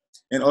agreement,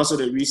 and also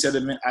the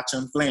resettlement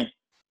action plan.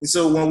 And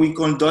so when we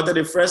conducted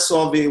the first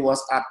survey, it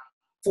was at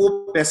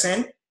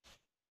 4%.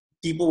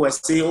 People were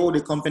saying, oh,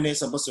 the company is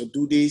supposed to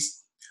do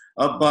this.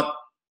 But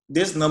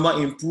this number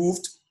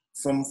improved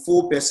from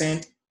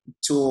 4%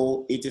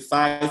 to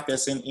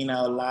 85% in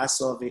our last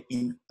survey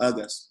in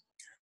August.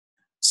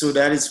 So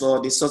that is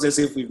for the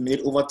successes we've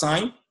made over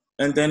time.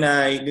 And then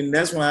the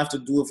next one I have to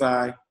do with,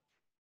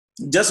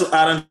 just to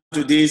add on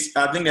to this,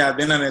 I think there has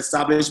been an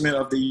establishment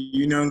of the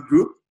union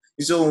group.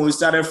 So when we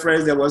started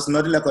first, there was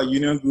nothing like a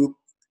union group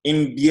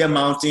in Bear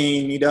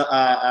Mountain, neither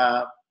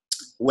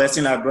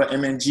Western Alberta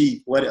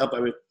MNG, where they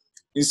operate.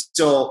 And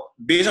so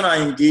based on our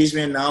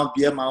engagement now,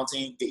 Bear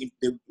Mountain, the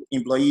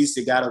employees,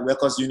 they got a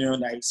workers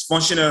union that is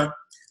functional.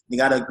 They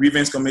got a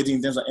grievance committee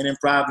in terms of any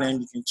problem.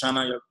 You can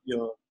channel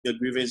your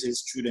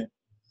grievances through them.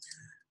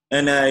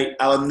 And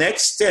our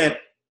next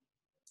step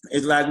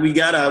is like we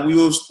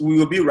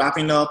will be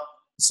wrapping up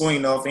soon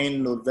enough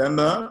in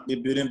November, the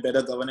Building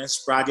Better Governance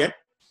project.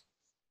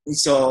 And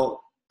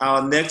so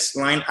our next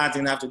line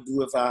item have to do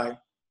with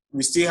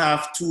we still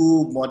have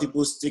two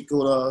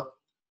multi-stakeholder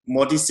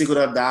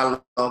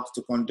dialogues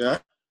to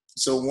conduct.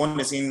 So one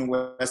is in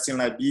Western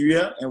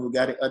Liberia, and we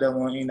got the other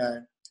one in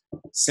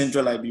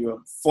Central Liberia.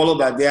 Followed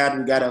by that,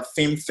 we got a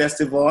film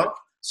festival.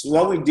 So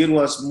what we did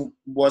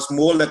was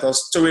more like a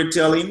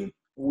storytelling.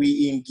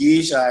 We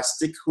engaged our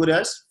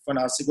stakeholders from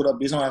our stakeholder,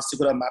 based on our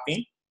stakeholder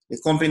mapping.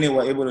 The company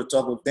were able to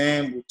talk with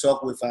them. We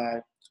talked with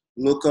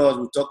locals.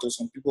 We talked to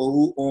some people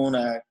who own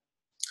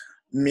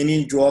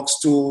mini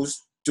drugstores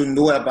to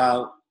know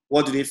about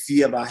what do they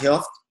feel about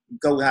health.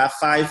 Because we have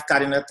 5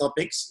 cardinal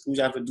topics which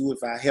have to do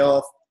with our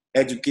health,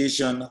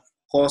 education,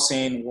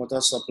 housing,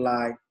 water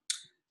supply,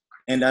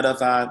 and that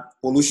of our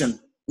pollution.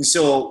 And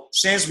so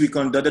since we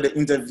conducted the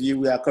interview,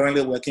 we are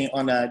currently working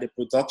on the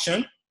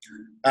production.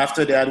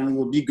 After that, we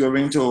will be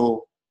going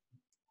to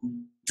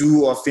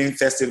do a film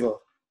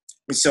festival.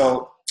 And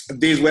so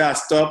this is where I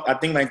stop. I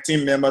think my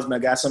team members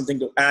might got something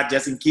to add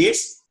just in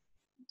case.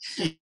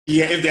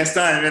 Yeah, if there's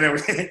time,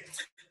 anyway.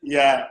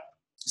 Yeah.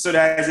 So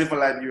that is it for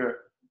Liberia.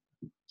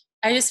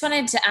 I just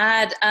wanted to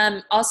add,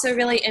 also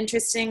really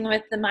interesting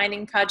with the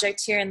mining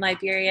project here in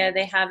Liberia,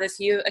 they have a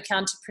few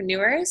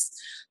accountapreneurs.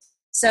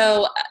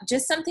 So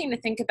just something to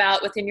think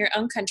about within your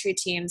own country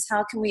teams.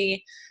 How can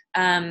we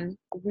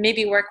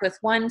maybe work with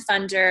one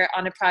funder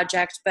on a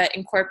project, but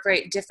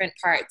incorporate different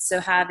parts? So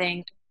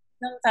having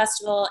a film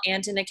festival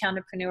and an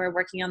accountapreneur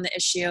working on the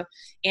issue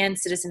and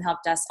Citizen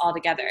Helpdesk all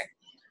together.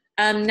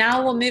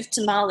 Now we'll move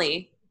to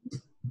Mali.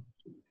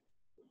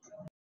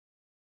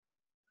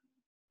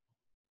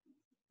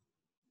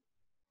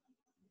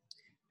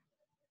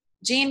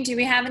 Jean, do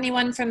we have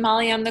anyone from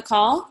Mali on the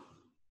call?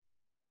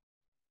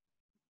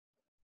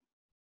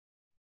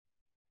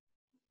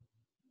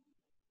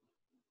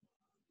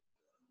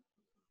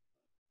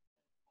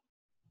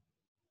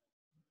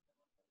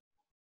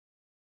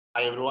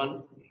 Hi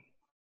everyone.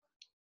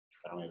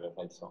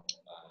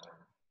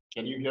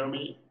 Can you hear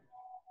me?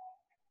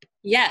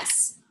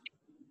 Yes.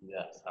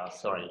 Yes,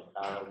 sorry.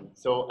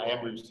 So I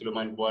am with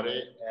Suleiman Boire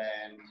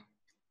and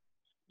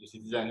the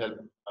Citizen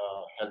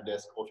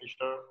Helpdesk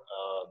officer,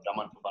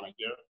 Daman Fofana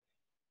here.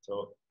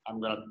 So I'm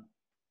gonna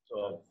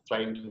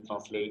try to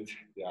translate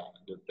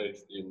the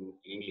text in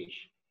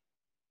English.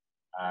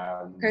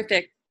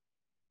 Perfect.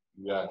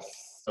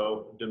 Yes,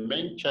 so the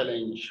main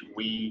challenge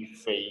we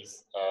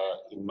face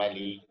in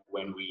Mali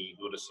when we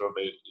do the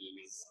survey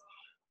is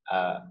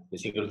the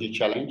security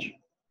challenge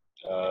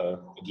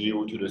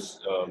due to this,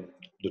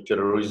 the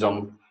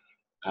terrorism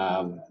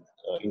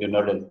in the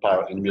northern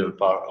part and middle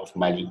part of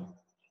Mali.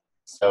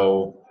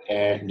 So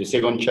the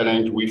second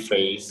challenge we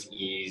face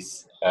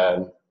is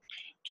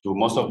to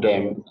most of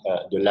them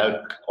the lack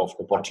of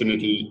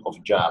opportunity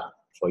of job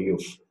for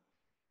youth.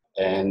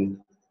 And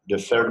the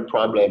third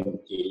problem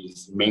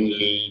is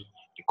mainly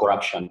the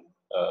corruption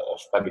of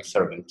public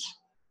servants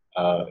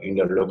in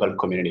the local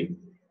community.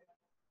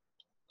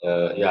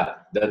 Yeah,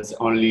 that's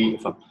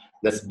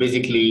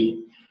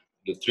basically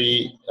the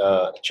three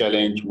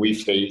challenge we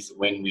face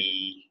when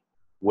we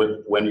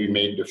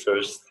made the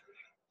first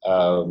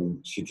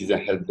Citizen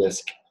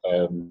Helpdesk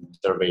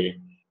survey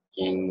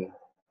in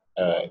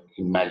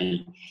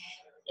Mali,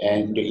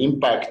 and the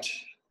impact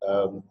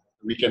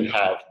we can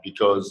have,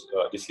 because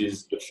this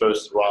is the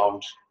first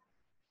round,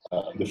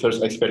 the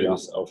first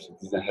experience of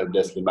Citizen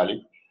Helpdesk in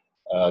Mali.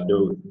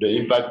 The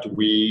impact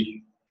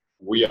we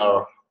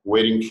are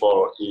waiting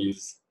for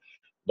is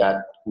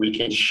that we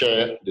can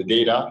share the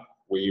data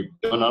with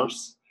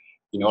donors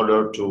in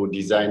order to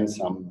design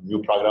some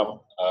new program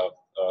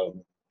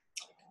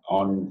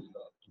on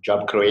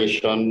job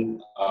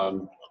creation,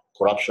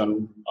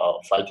 corruption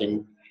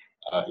fighting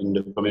in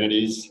the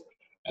communities,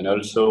 and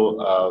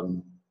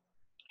also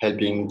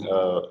helping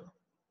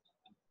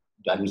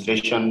the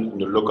administration in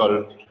the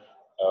local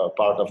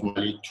part of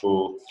Mali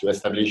to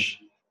establish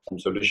some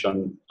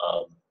solution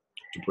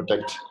to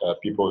protect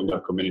people in their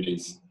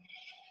communities.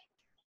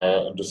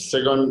 The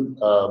second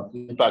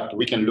impact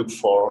we can look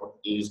for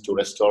is to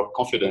restore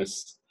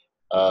confidence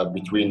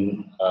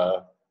between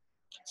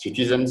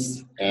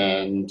citizens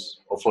and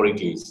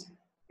authorities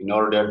in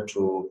order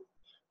to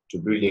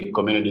build a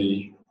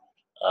community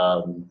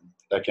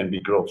that can be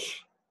growth.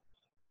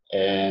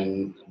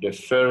 And the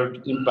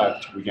third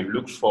impact we can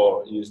look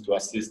for is to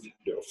assist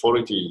the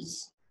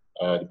authorities,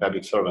 the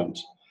public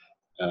servants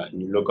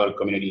in local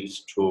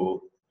communities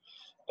to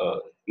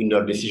in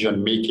their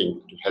decision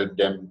making, to help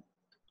them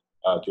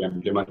to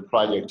implement a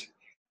project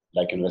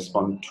that can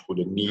respond to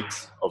the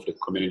needs of the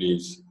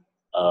communities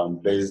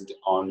based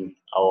on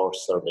our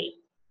survey.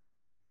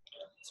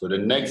 So the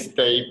next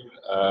step,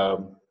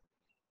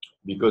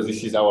 because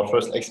this is our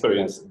first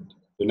experience,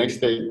 the next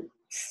step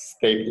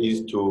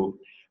is to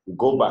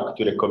go back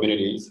to the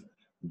communities,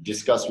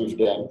 discuss with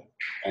them,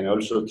 and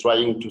also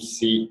trying to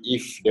see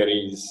if there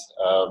is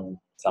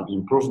some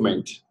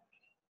improvement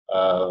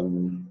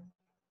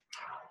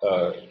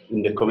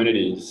in the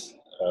communities,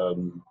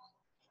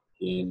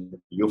 in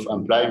youth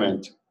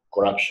employment,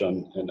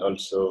 corruption, and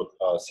also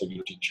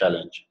security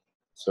challenge.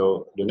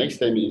 So the next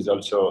thing is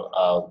also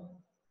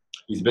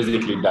is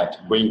basically that,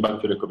 going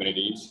back to the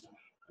communities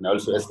and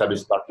also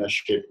establish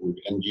partnership with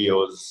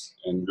NGOs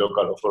and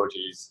local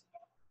authorities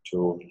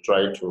to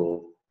try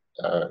to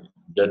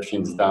get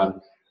things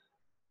done,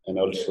 and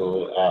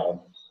also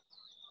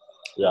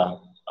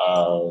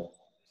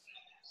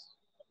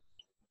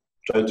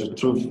try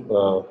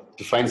to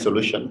find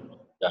solution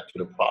to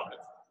the problem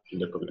in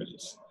the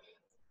communities.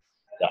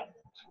 Yeah,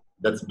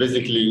 that's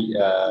basically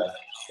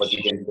what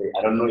you can say.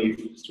 I don't know if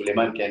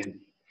Suleiman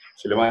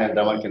and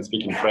Damal can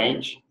speak in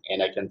French,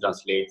 and I can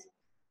translate.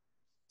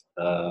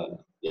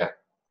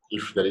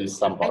 If there is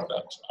some part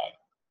that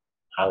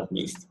I have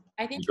missed.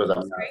 I think because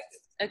that's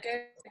great.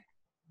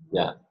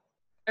 Yeah.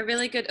 A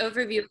really good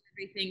overview of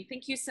everything.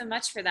 Thank you so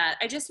much for that.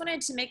 I just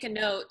wanted to make a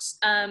note.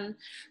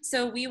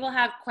 So we will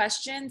have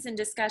questions and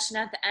discussion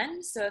at the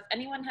end. So if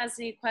anyone has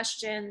any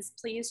questions,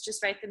 please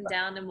just write them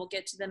down and we'll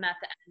get to them at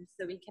the end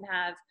so we can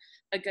have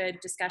a good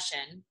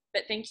discussion.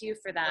 But thank you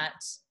for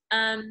that.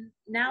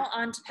 Now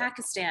on to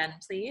Pakistan,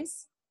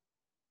 please.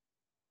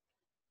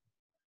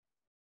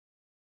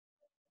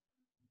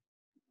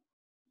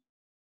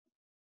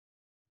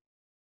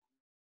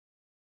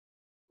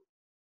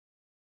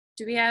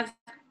 Do we have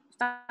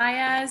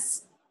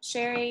Fayaz,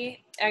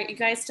 Sherry? Are you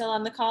guys still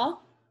on the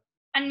call?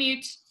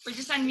 Unmute. We're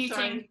just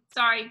unmuting.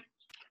 Sorry.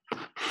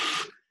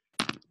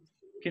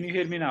 Can you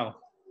hear me now?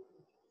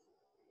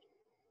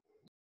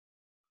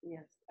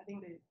 Yes, I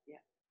think they, yeah.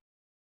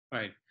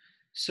 Right.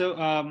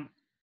 So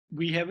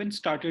we haven't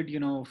started,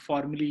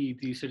 formally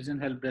the Citizen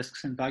Help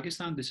Desks in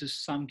Pakistan. This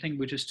is something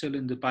which is still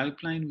in the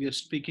pipeline. We are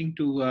speaking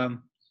to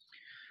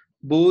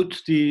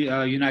both the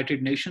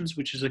United Nations,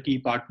 which is a key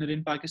partner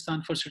in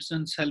Pakistan for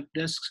Citizens Help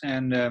Desks,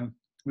 and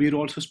we're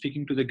also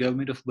speaking to the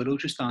government of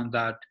Balochistan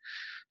that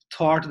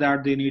thought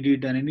that they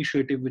needed an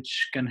initiative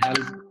which can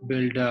help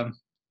build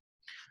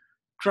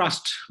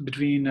trust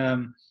between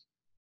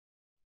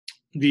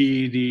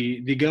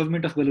the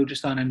government of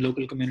Balochistan and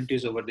local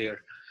communities over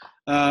there.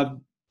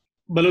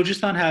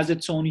 Balochistan has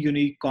its own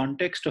unique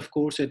context. Of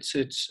course,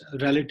 it's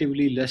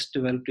relatively less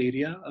developed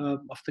area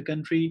of the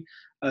country.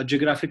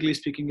 Geographically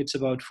speaking, it's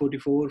about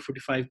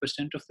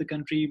 45% of the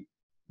country,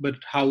 but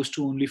housed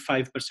to only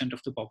 5%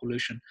 of the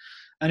population.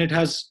 And it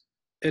has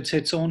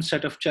its own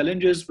set of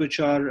challenges, which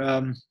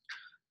are,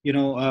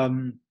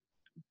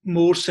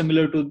 more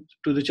similar to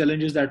the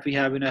challenges that we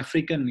have in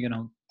African,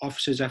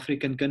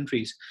 African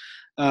countries.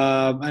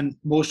 And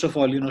most of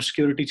all,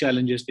 security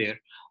challenges there.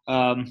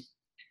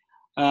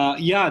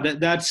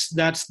 That's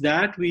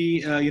that.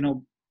 We,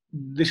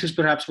 this is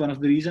perhaps one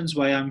of the reasons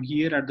why I'm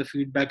here at the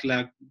Feedback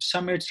Lab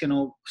Summits.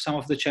 Some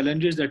of the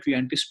challenges that we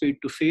anticipate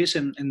to face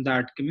in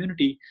that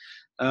community,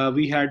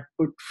 we had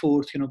put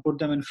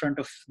them in front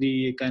of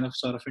the kind of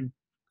sort of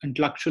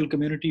intellectual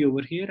community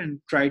over here and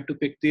tried to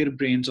pick their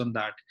brains on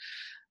that.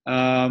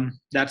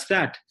 That's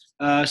that.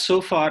 So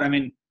far, I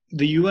mean,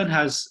 the UN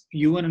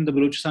and the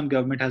Balochistan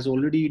government has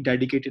already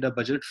dedicated a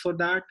budget for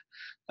that.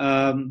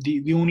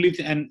 The only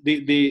and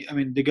they I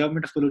mean the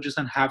government of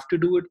Balochistan have to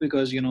do it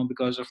because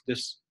because of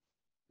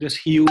this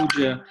huge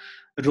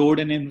road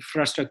and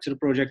infrastructure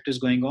project is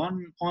going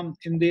on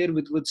in there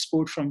with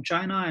support from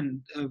China,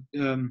 and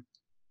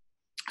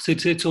so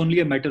it's only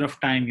a matter of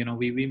time.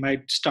 We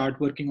might start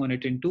working on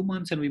it in 2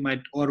 months, and we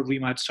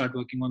might start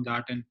working on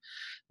that in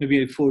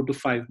maybe 4 to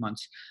 5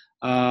 months.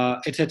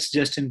 It's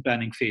just in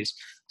planning phase.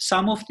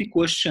 Some of the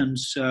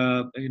questions,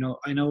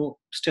 I know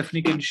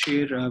Stephanie can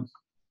share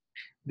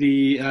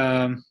the.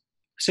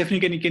 Stephanie,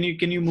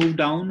 can you move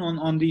down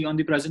on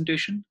the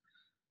presentation?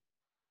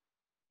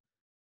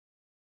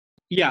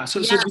 Yeah. So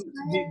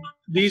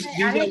these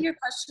I are had your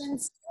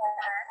questions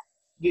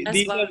as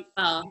these well.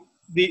 are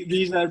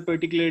these are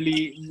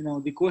particularly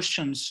the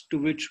questions to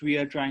which we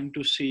are trying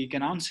to seek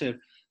an answer,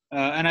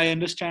 and I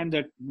understand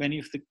that many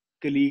of the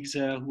colleagues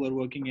who are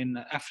working in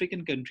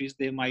African countries,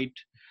 they might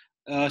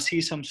see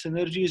some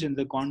synergies in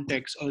the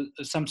context, or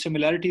some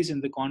similarities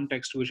in the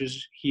context which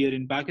is here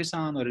in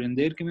Pakistan or in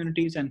their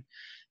communities, and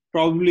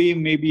probably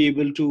may be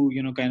able to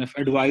kind of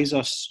advise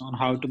us on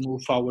how to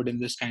move forward in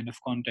this kind of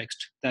context.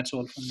 That's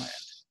all from my end.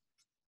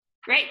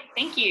 Great,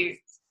 thank you.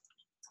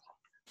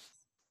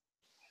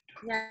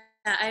 Yeah,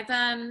 I've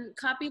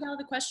copied all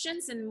the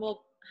questions and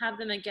we'll have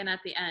them again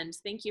at the end.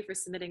 Thank you for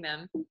submitting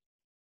them.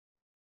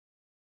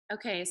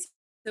 Okay,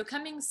 so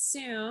coming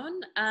soon,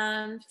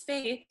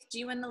 Faith, do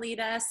you want to lead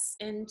us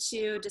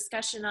into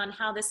discussion on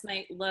how this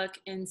might look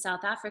in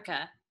South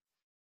Africa?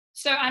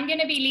 So I'm going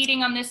to be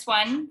leading on this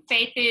one.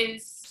 Faith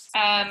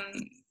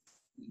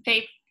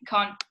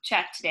can't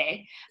chat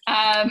today, but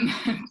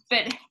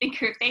I think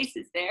her face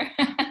is there.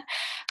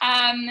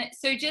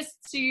 So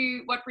just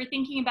what we're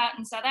thinking about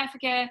in South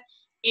Africa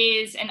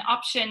is an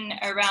option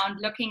around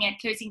looking at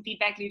closing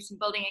feedback loops and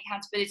building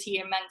accountability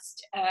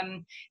amongst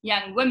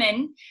young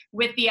women,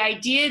 with the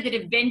idea that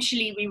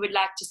eventually we would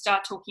like to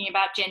start talking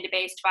about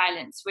gender-based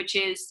violence, which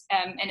is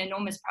an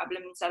enormous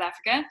problem in South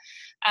Africa.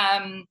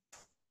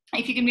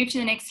 If you can move to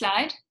the next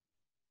slide.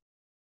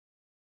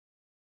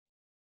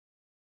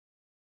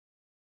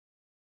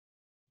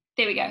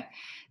 There we go.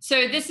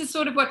 So this is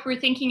sort of what we're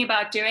thinking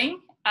about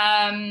doing.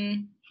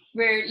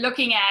 We're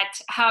looking at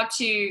how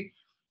to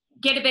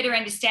get a better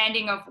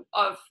understanding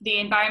of the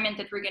environment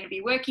that we're going to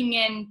be working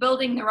in,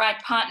 building the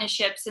right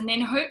partnerships, and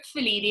then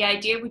hopefully the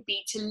idea would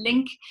be to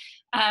link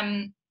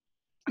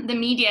the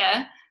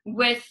media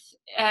with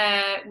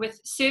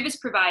service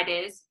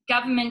providers,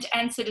 government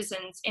and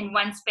citizens in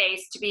one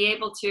space to be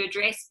able to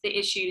address the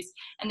issues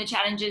and the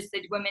challenges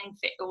that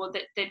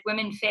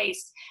women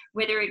face,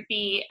 whether it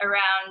be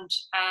around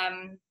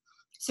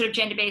sort of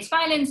gender-based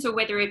violence or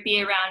whether it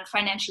be around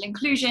financial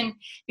inclusion,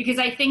 because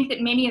I think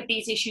that many of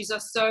these issues are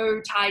so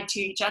tied to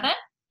each other.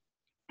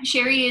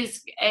 Sherry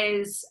is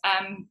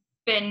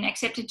been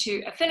accepted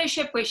to a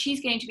fellowship where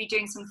she's going to be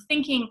doing some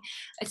thinking,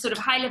 a sort of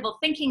high-level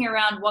thinking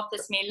around what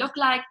this may look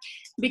like,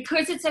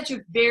 because it's such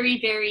a very,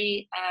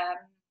 very,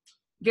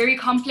 very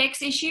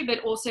complex issue, but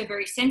also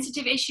very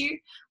sensitive issue.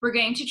 We're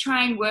going to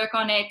try and work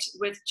on it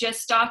with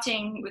just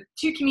starting with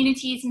 2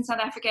 communities in South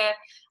Africa,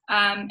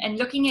 and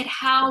looking at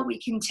how we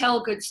can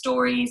tell good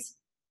stories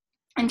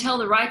and tell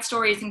the right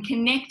stories and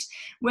connect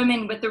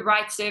women with the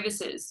right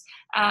services,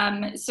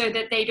 so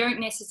that they don't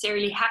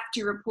necessarily have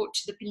to report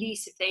to the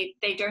police if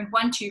they don't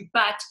want to,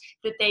 but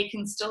that they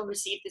can still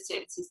receive the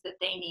services that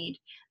they need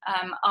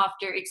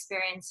after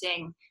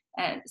experiencing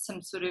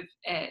some sort of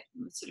an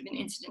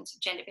incident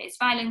of gender-based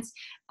violence,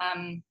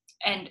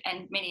 and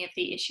many of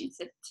the issues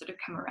that sort of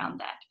come around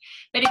that.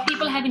 But if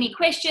people have any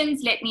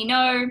questions, let me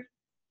know,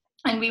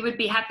 and we would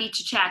be happy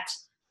to chat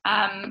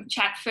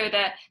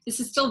further.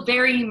 This is still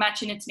very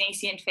much in its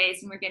nascent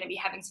phase, and we're going to be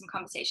having some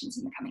conversations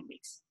in the coming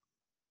weeks.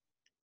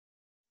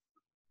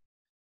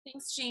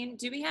 Thanks, Jean.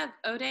 Do we have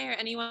Ode or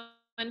anyone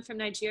from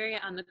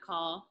Nigeria on the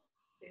call?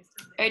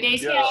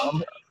 Ode's here.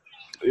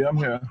 Yeah, I'm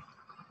here.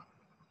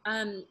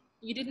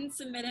 You didn't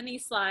submit any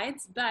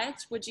slides, but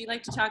would you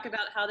like to talk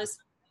about how this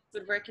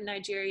would work in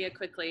Nigeria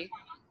quickly?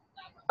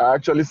 I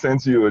actually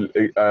sent you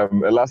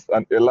a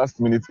last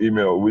minute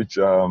email, which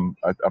I'm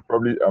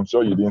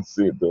sure you didn't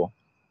see it though.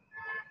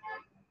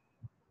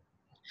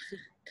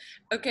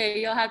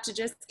 Okay, you'll have to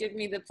just give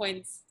me the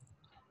points.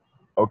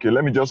 Okay,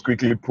 let me just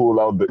quickly pull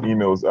out the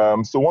emails.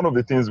 So one of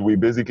the things we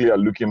basically are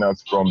looking at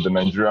from the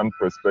Nigerian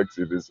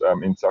perspective is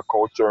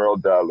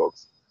intercultural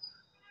dialogues.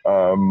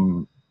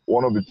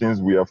 One of the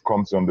things we have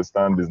come to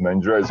understand is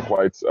Nigeria is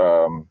quite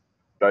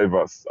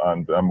diverse,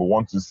 and we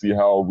want to see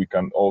how we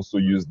can also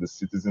use the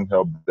Citizen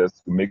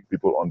Helpdesk to make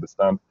people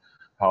understand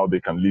how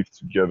they can live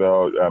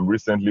together.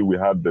 Recently, we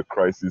had the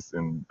crisis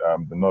in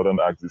the northern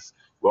axis.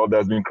 Well,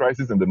 there's been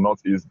crisis in the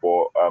northeast,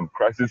 but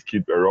crisis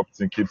keeps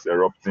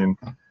erupting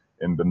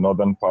in the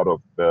northern part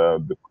of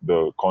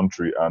the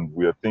country. And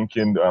we are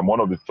thinking, one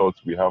of the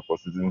thoughts we have for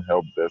Citizen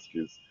Helpdesk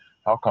is,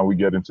 how can we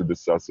get into the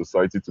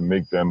society to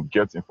make them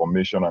get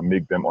information and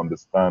make them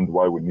understand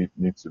why we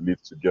need to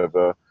live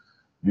together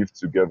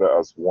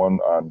as one.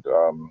 And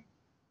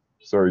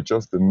sorry,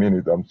 just a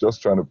minute. I'm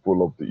just trying to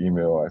pull up the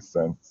email I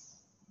sent.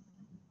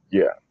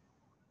 Yeah.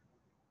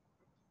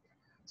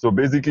 So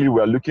basically,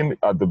 we're looking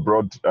at the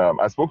broad.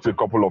 I spoke to a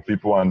couple of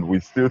people, and we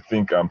still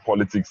think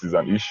politics is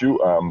an issue,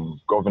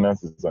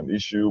 governance is an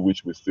issue,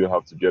 which we still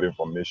have to get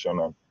information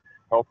and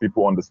help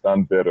people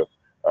understand better.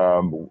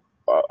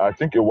 I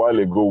think a while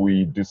ago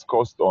we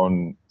discussed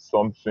on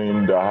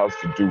something that has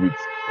to do with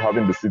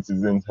having the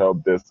Citizens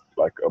Helpdesk,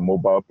 like a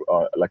mobile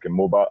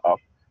app,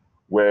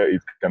 where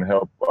it can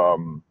help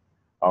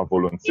our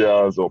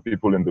volunteers or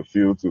people in the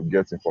field to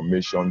get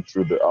information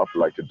through the app,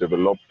 like a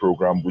developed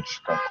program which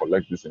can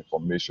collect this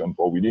information.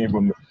 But we didn't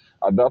even,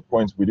 at that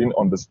point, we didn't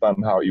understand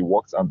how it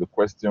works and the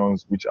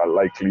questions which are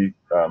likely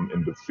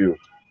in the field.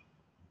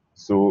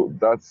 So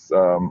that's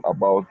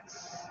about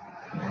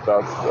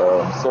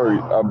that. Sorry,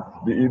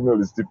 the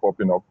email is still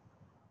popping up.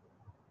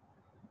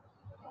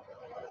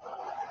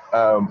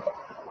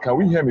 Can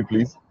we hear me,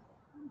 please?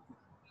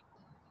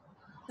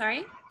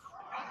 Sorry?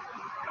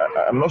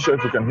 I'm not sure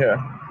if you can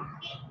hear.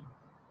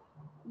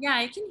 Yeah,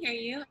 I can hear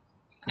you.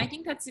 I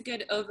think that's a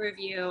good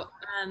overview.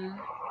 And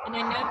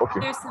I know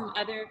there's some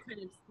other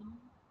kind of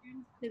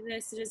similar to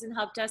the Citizen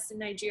Helpdesk in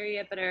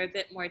Nigeria, but are a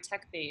bit more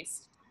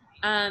tech-based.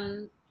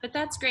 But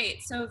that's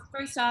great. So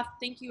first off,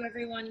 thank you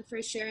everyone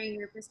for sharing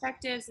your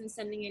perspectives and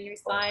sending in your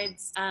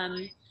slides.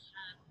 I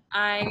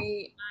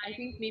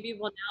think maybe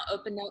we'll now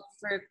open up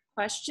for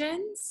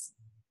questions.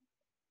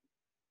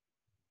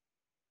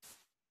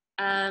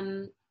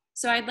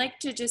 So I'd like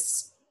to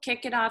just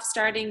kick it off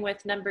starting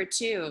with number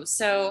 2.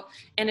 So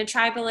in a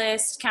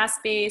tribalist,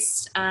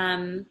 caste-based,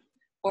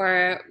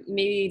 or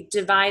maybe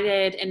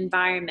divided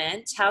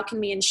environment, how can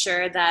we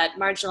ensure that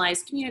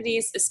marginalized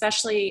communities,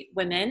 especially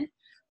women,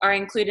 are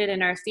included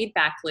in our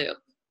feedback loop?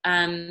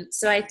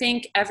 So I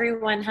think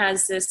everyone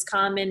has this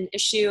common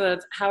issue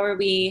of how are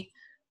we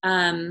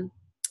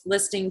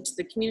listening to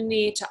the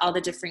community, to all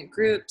the different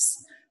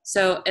groups.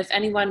 So if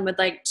anyone would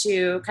like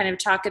to kind of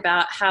talk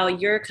about how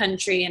your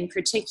country in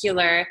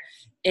particular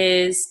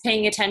is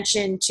paying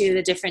attention to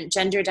the different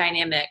gender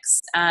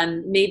dynamics.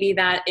 Maybe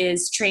that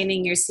is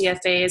training your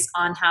CFAs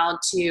on how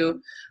to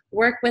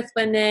work with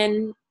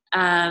women.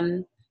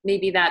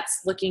 Maybe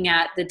that's looking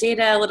at the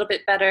data a little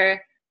bit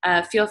better.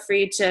 Feel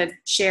free to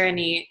share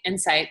any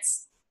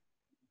insights.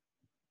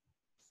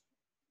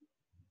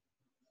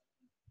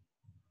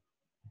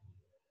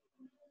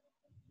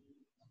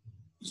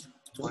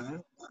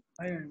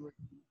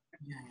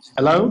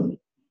 Hello?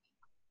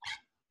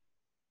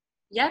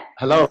 Yep.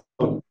 Hello.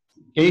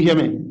 Can you hear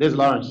me? This is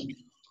Lawrence.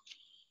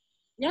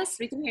 Yes,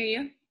 we can hear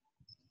you.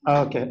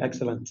 Okay,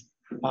 excellent.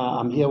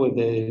 I'm here with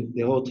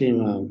the whole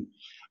team.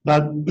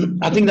 But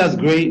I think that's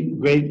great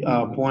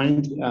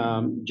point.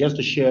 Just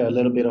to share a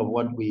little bit of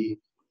what we've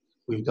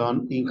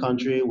done in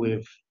country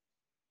with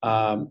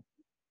our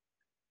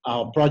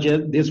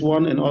project, this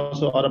one and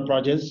also other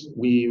projects.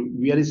 We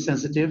really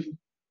sensitive,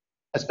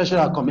 especially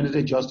our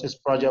community justice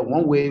project.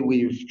 One way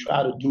we've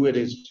tried to do it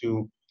is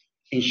to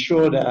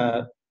ensure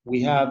that we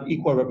have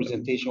equal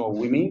representation of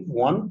women.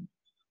 One,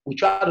 we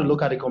try to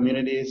look at the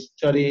communities,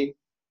 study,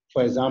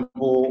 for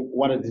example,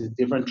 what are the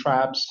different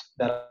tribes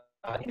that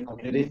are in the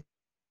community,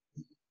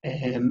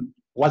 and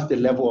what's the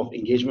level of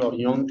engagement of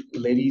young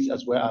ladies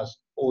as well as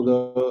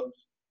older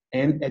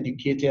and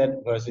educated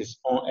versus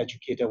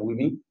uneducated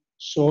women.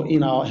 So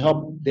in our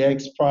Help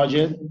Desk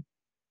project,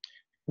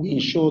 we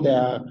ensure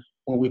that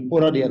when we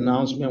put out the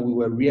announcement, we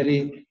were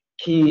really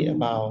keen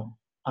about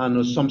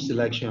some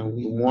selection.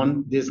 We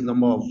want this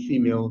number of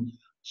female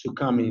to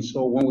come in.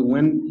 So when we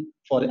went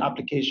for the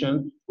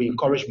application, we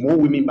encourage more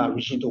women by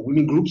reaching to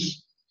women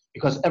groups,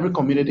 because every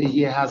community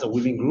here has a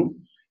women group.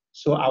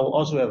 So I will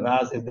also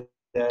advise if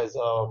there's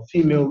a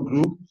female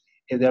group,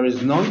 if there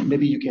is none,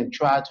 maybe you can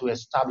try to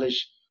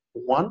establish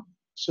one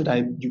so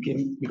that you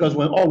can, because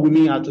when all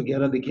women are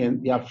together,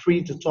 they are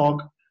free to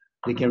talk,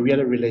 they can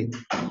really relate.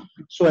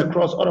 So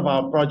across all of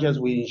our projects,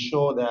 we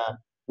ensure that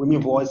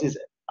women voices.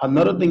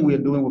 Another thing we're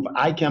doing with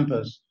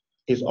iCampus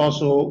is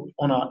also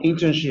on our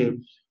internship,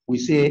 we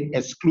say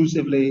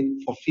exclusively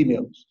for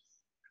females.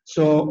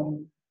 So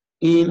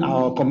in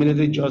our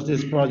community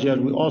justice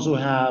project, we also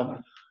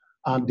have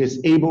a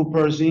disabled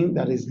person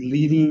that is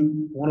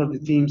leading one of the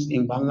teams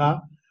in Banga,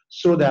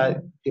 so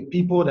that the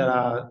people that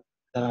are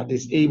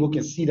disabled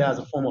can see that as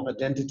a form of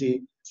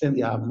identity since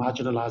they are a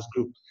marginalized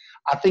group.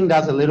 I think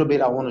that's a little bit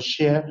I want to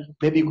share.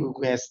 Maybe we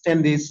can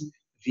extend this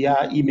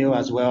via email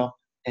as well.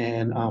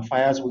 And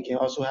Fayaz, we can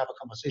also have a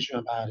conversation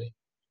about it.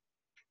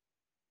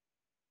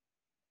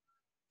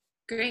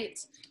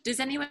 Great. Does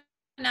anyone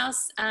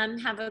else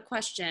have a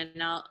question?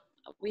 Now,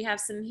 we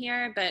have some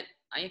here, but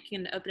I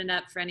can open it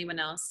up for anyone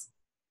else.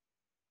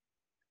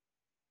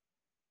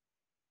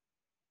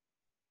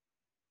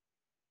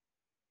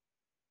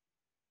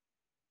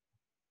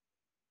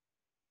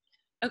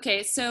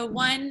 Okay, so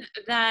one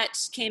that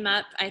came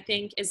up, I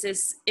think, is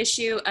this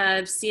issue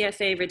of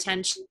CFA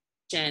retention.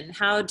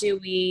 How do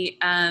we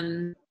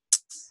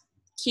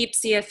keep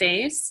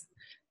CFAs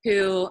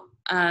who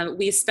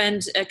we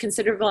spend a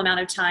considerable amount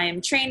of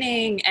time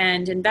training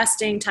and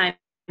investing time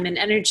and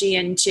energy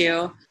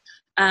into?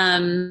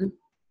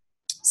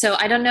 So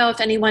I don't know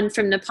if anyone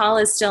from Nepal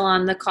is still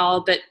on the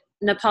call, but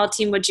Nepal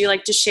team, would you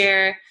like to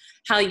share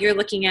how you're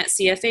looking at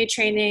CFA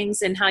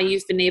trainings and how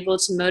you've been able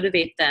to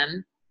motivate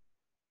them?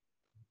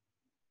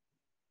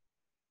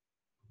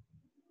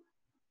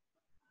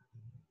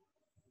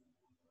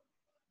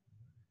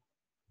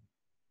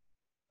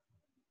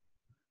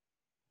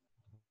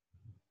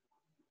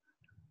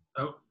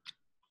 Oh.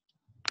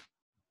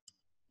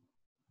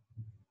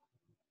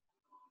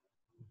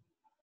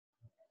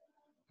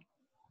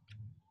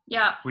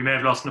 Yeah. We may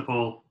have lost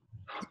Nepal.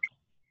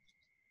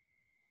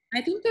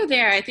 I think they're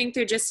there. I think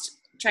they're just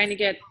trying to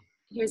get,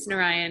 here's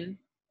Narayan.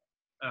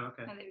 Oh,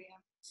 okay. Oh, there we go.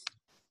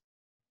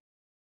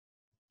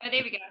 Oh,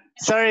 there we go.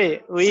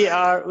 Sorry,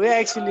 we're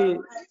actually,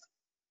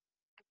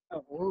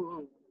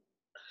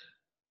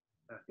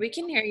 We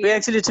can hear you. we're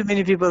actually too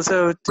many people,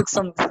 so it took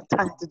some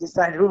time to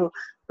decide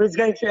who's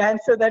going to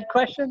answer that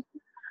question.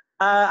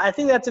 I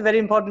think that's a very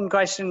important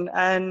question,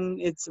 and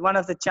it's one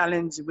of the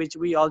challenges which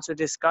we also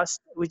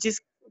discussed, which is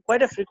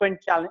quite a frequent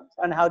challenge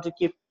on how to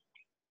keep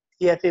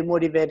CFA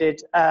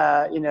motivated,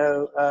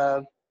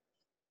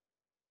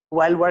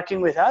 while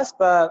working with us.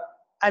 But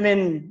I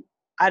mean,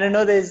 I don't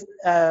know there's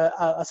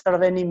a sort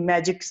of any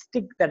magic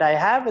stick that I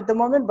have at the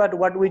moment, but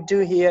what we do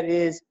here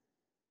is,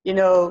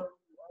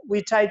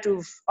 we try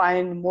to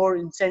find more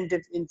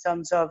incentive in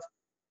terms of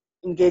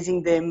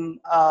engaging them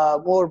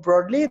more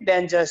broadly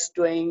than just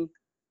doing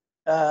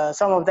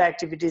some of the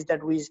activities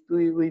that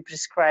we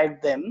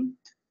prescribe them.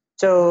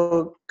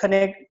 So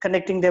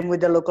connecting them with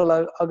the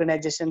local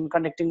organization,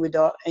 connecting with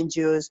the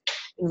NGOs,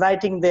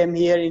 inviting them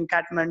here in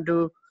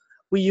Kathmandu.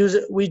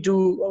 We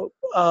do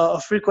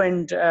a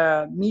frequent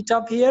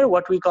meetup here,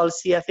 what we call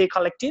CFA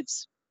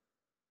collectives,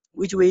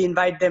 which we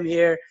invite them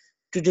here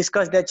to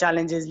discuss their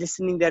challenges,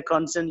 listening their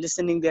concerns,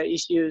 listening their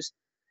issues,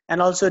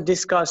 and also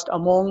discussed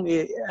among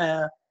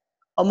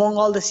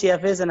all the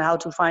CFAs and how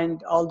to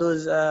find all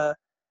those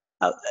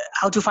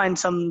how to find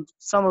some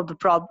of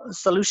the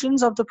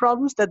solutions of the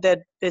problems that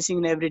they're facing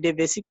in everyday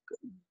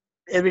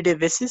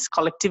basis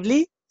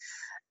collectively.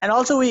 And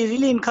also we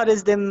really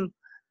encourage them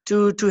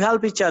to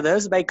help each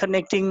others by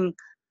connecting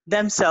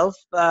themselves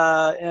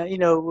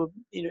among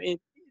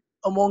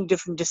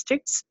different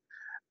districts.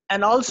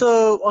 And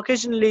also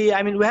occasionally,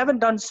 I mean, we haven't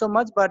done so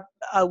much, but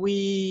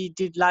we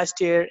did last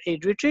year a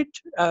retreat,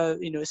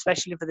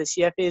 especially for the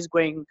CFAs,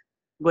 going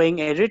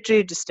a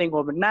retreat, staying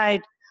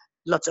overnight,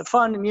 lots of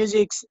fun,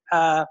 music.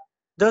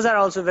 Those are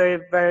also very,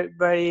 very,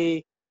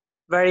 very,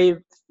 very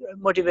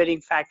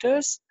motivating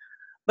factors.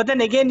 But then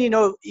again,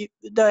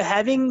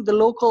 having the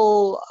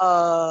local,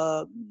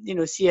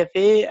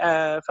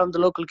 CFA from the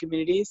local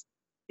communities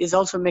is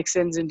also makes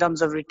sense in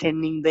terms of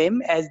retaining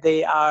them, as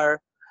they are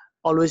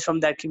always from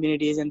that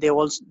communities and they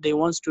want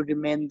to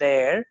remain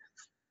there.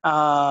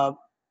 I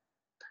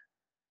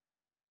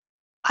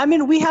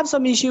mean, we have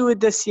some issue with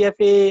the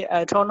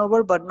CFA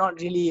turnover, but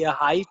not really a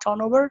high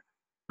turnover.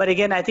 But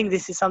again, I think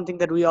this is something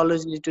that we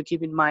always need to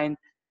keep in mind,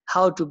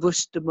 how to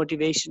boost the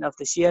motivation of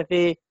the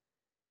CFA,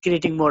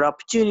 creating more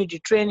opportunity,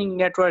 training,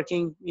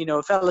 networking,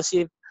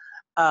 fellowship,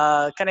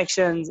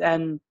 connections,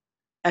 and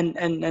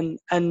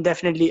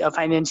definitely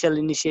financial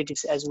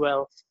initiatives as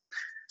well.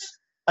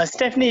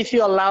 Stephanie, if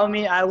you allow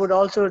me, I would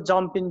also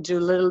jump into a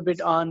little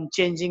bit on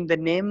changing the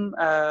name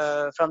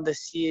from the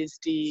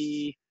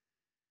CSD,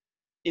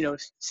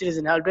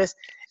 Citizen Helpdesk.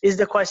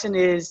 The question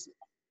is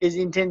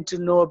intent to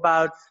know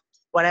about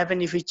what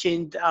happened if we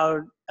changed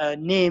our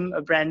name,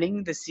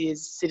 branding, the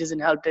Citizen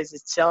Helpdesk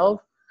itself,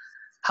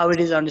 how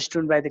it is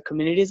understood by the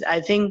communities. I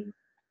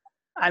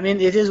mean,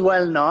 it is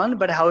well known,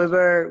 but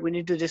however, we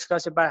need to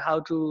discuss about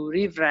how to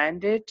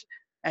rebrand it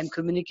and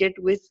communicate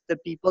with the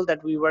people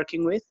that we're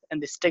working with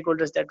and the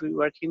stakeholders that we're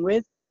working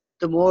with.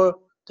 The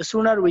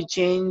sooner we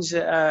change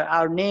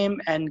our name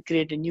and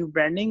create a new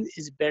branding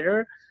is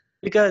better,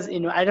 because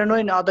I don't know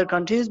in other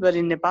countries, but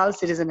in Nepal,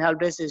 Citizen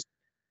Helpdesk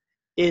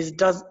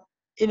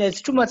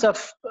it's too much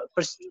of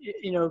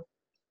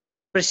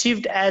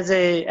perceived as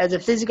a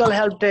physical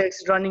help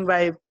desk running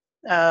by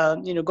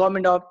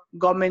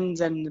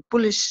governments and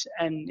police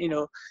and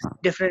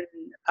different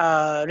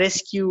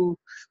rescue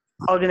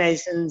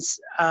organizations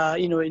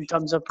in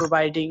terms of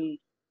providing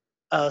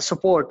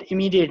support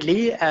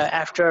immediately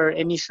after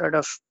any sort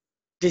of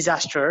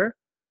disaster.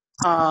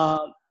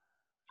 And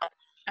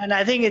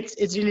I think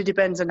it really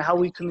depends on how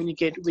we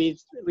communicate with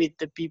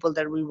the people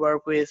that we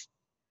work with,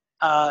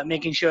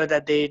 making sure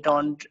that they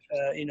don't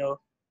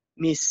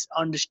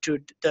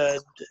misunderstood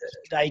the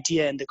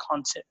idea and the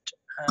concept.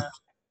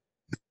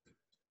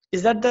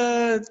 Is that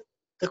the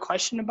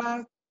question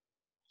about?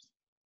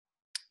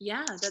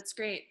 Yeah, that's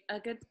great. A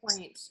good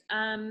point.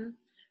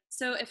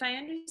 So if I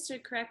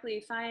understood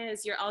correctly,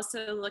 Faiz, you're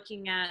also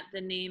looking at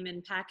the name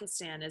in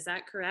Pakistan. Is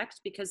that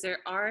correct? Because there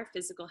are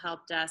physical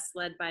help desks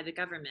led by the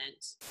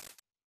government.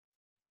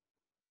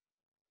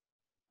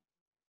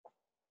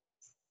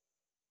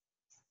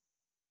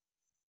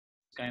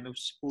 Kind of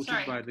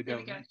supported by the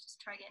government. There we go.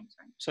 Just try again.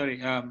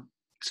 Sorry.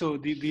 So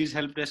these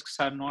help desks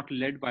are not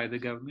led by the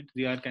government.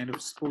 They are kind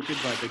of supported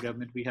by the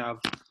government. We have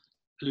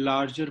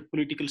larger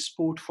political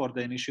support for the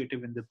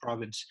initiative in the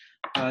province.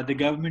 The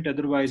government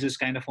otherwise is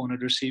kind of on a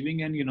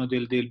receiving end.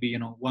 They'll be,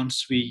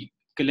 once we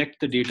collect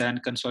the data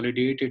and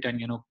consolidate it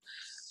and,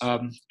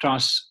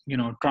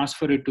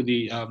 transfer it to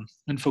the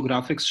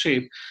infographics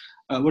shape,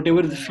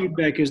 whatever the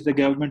feedback is, the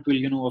government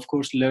will, of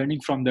course,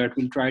 learning from that,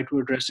 will try to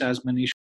address as many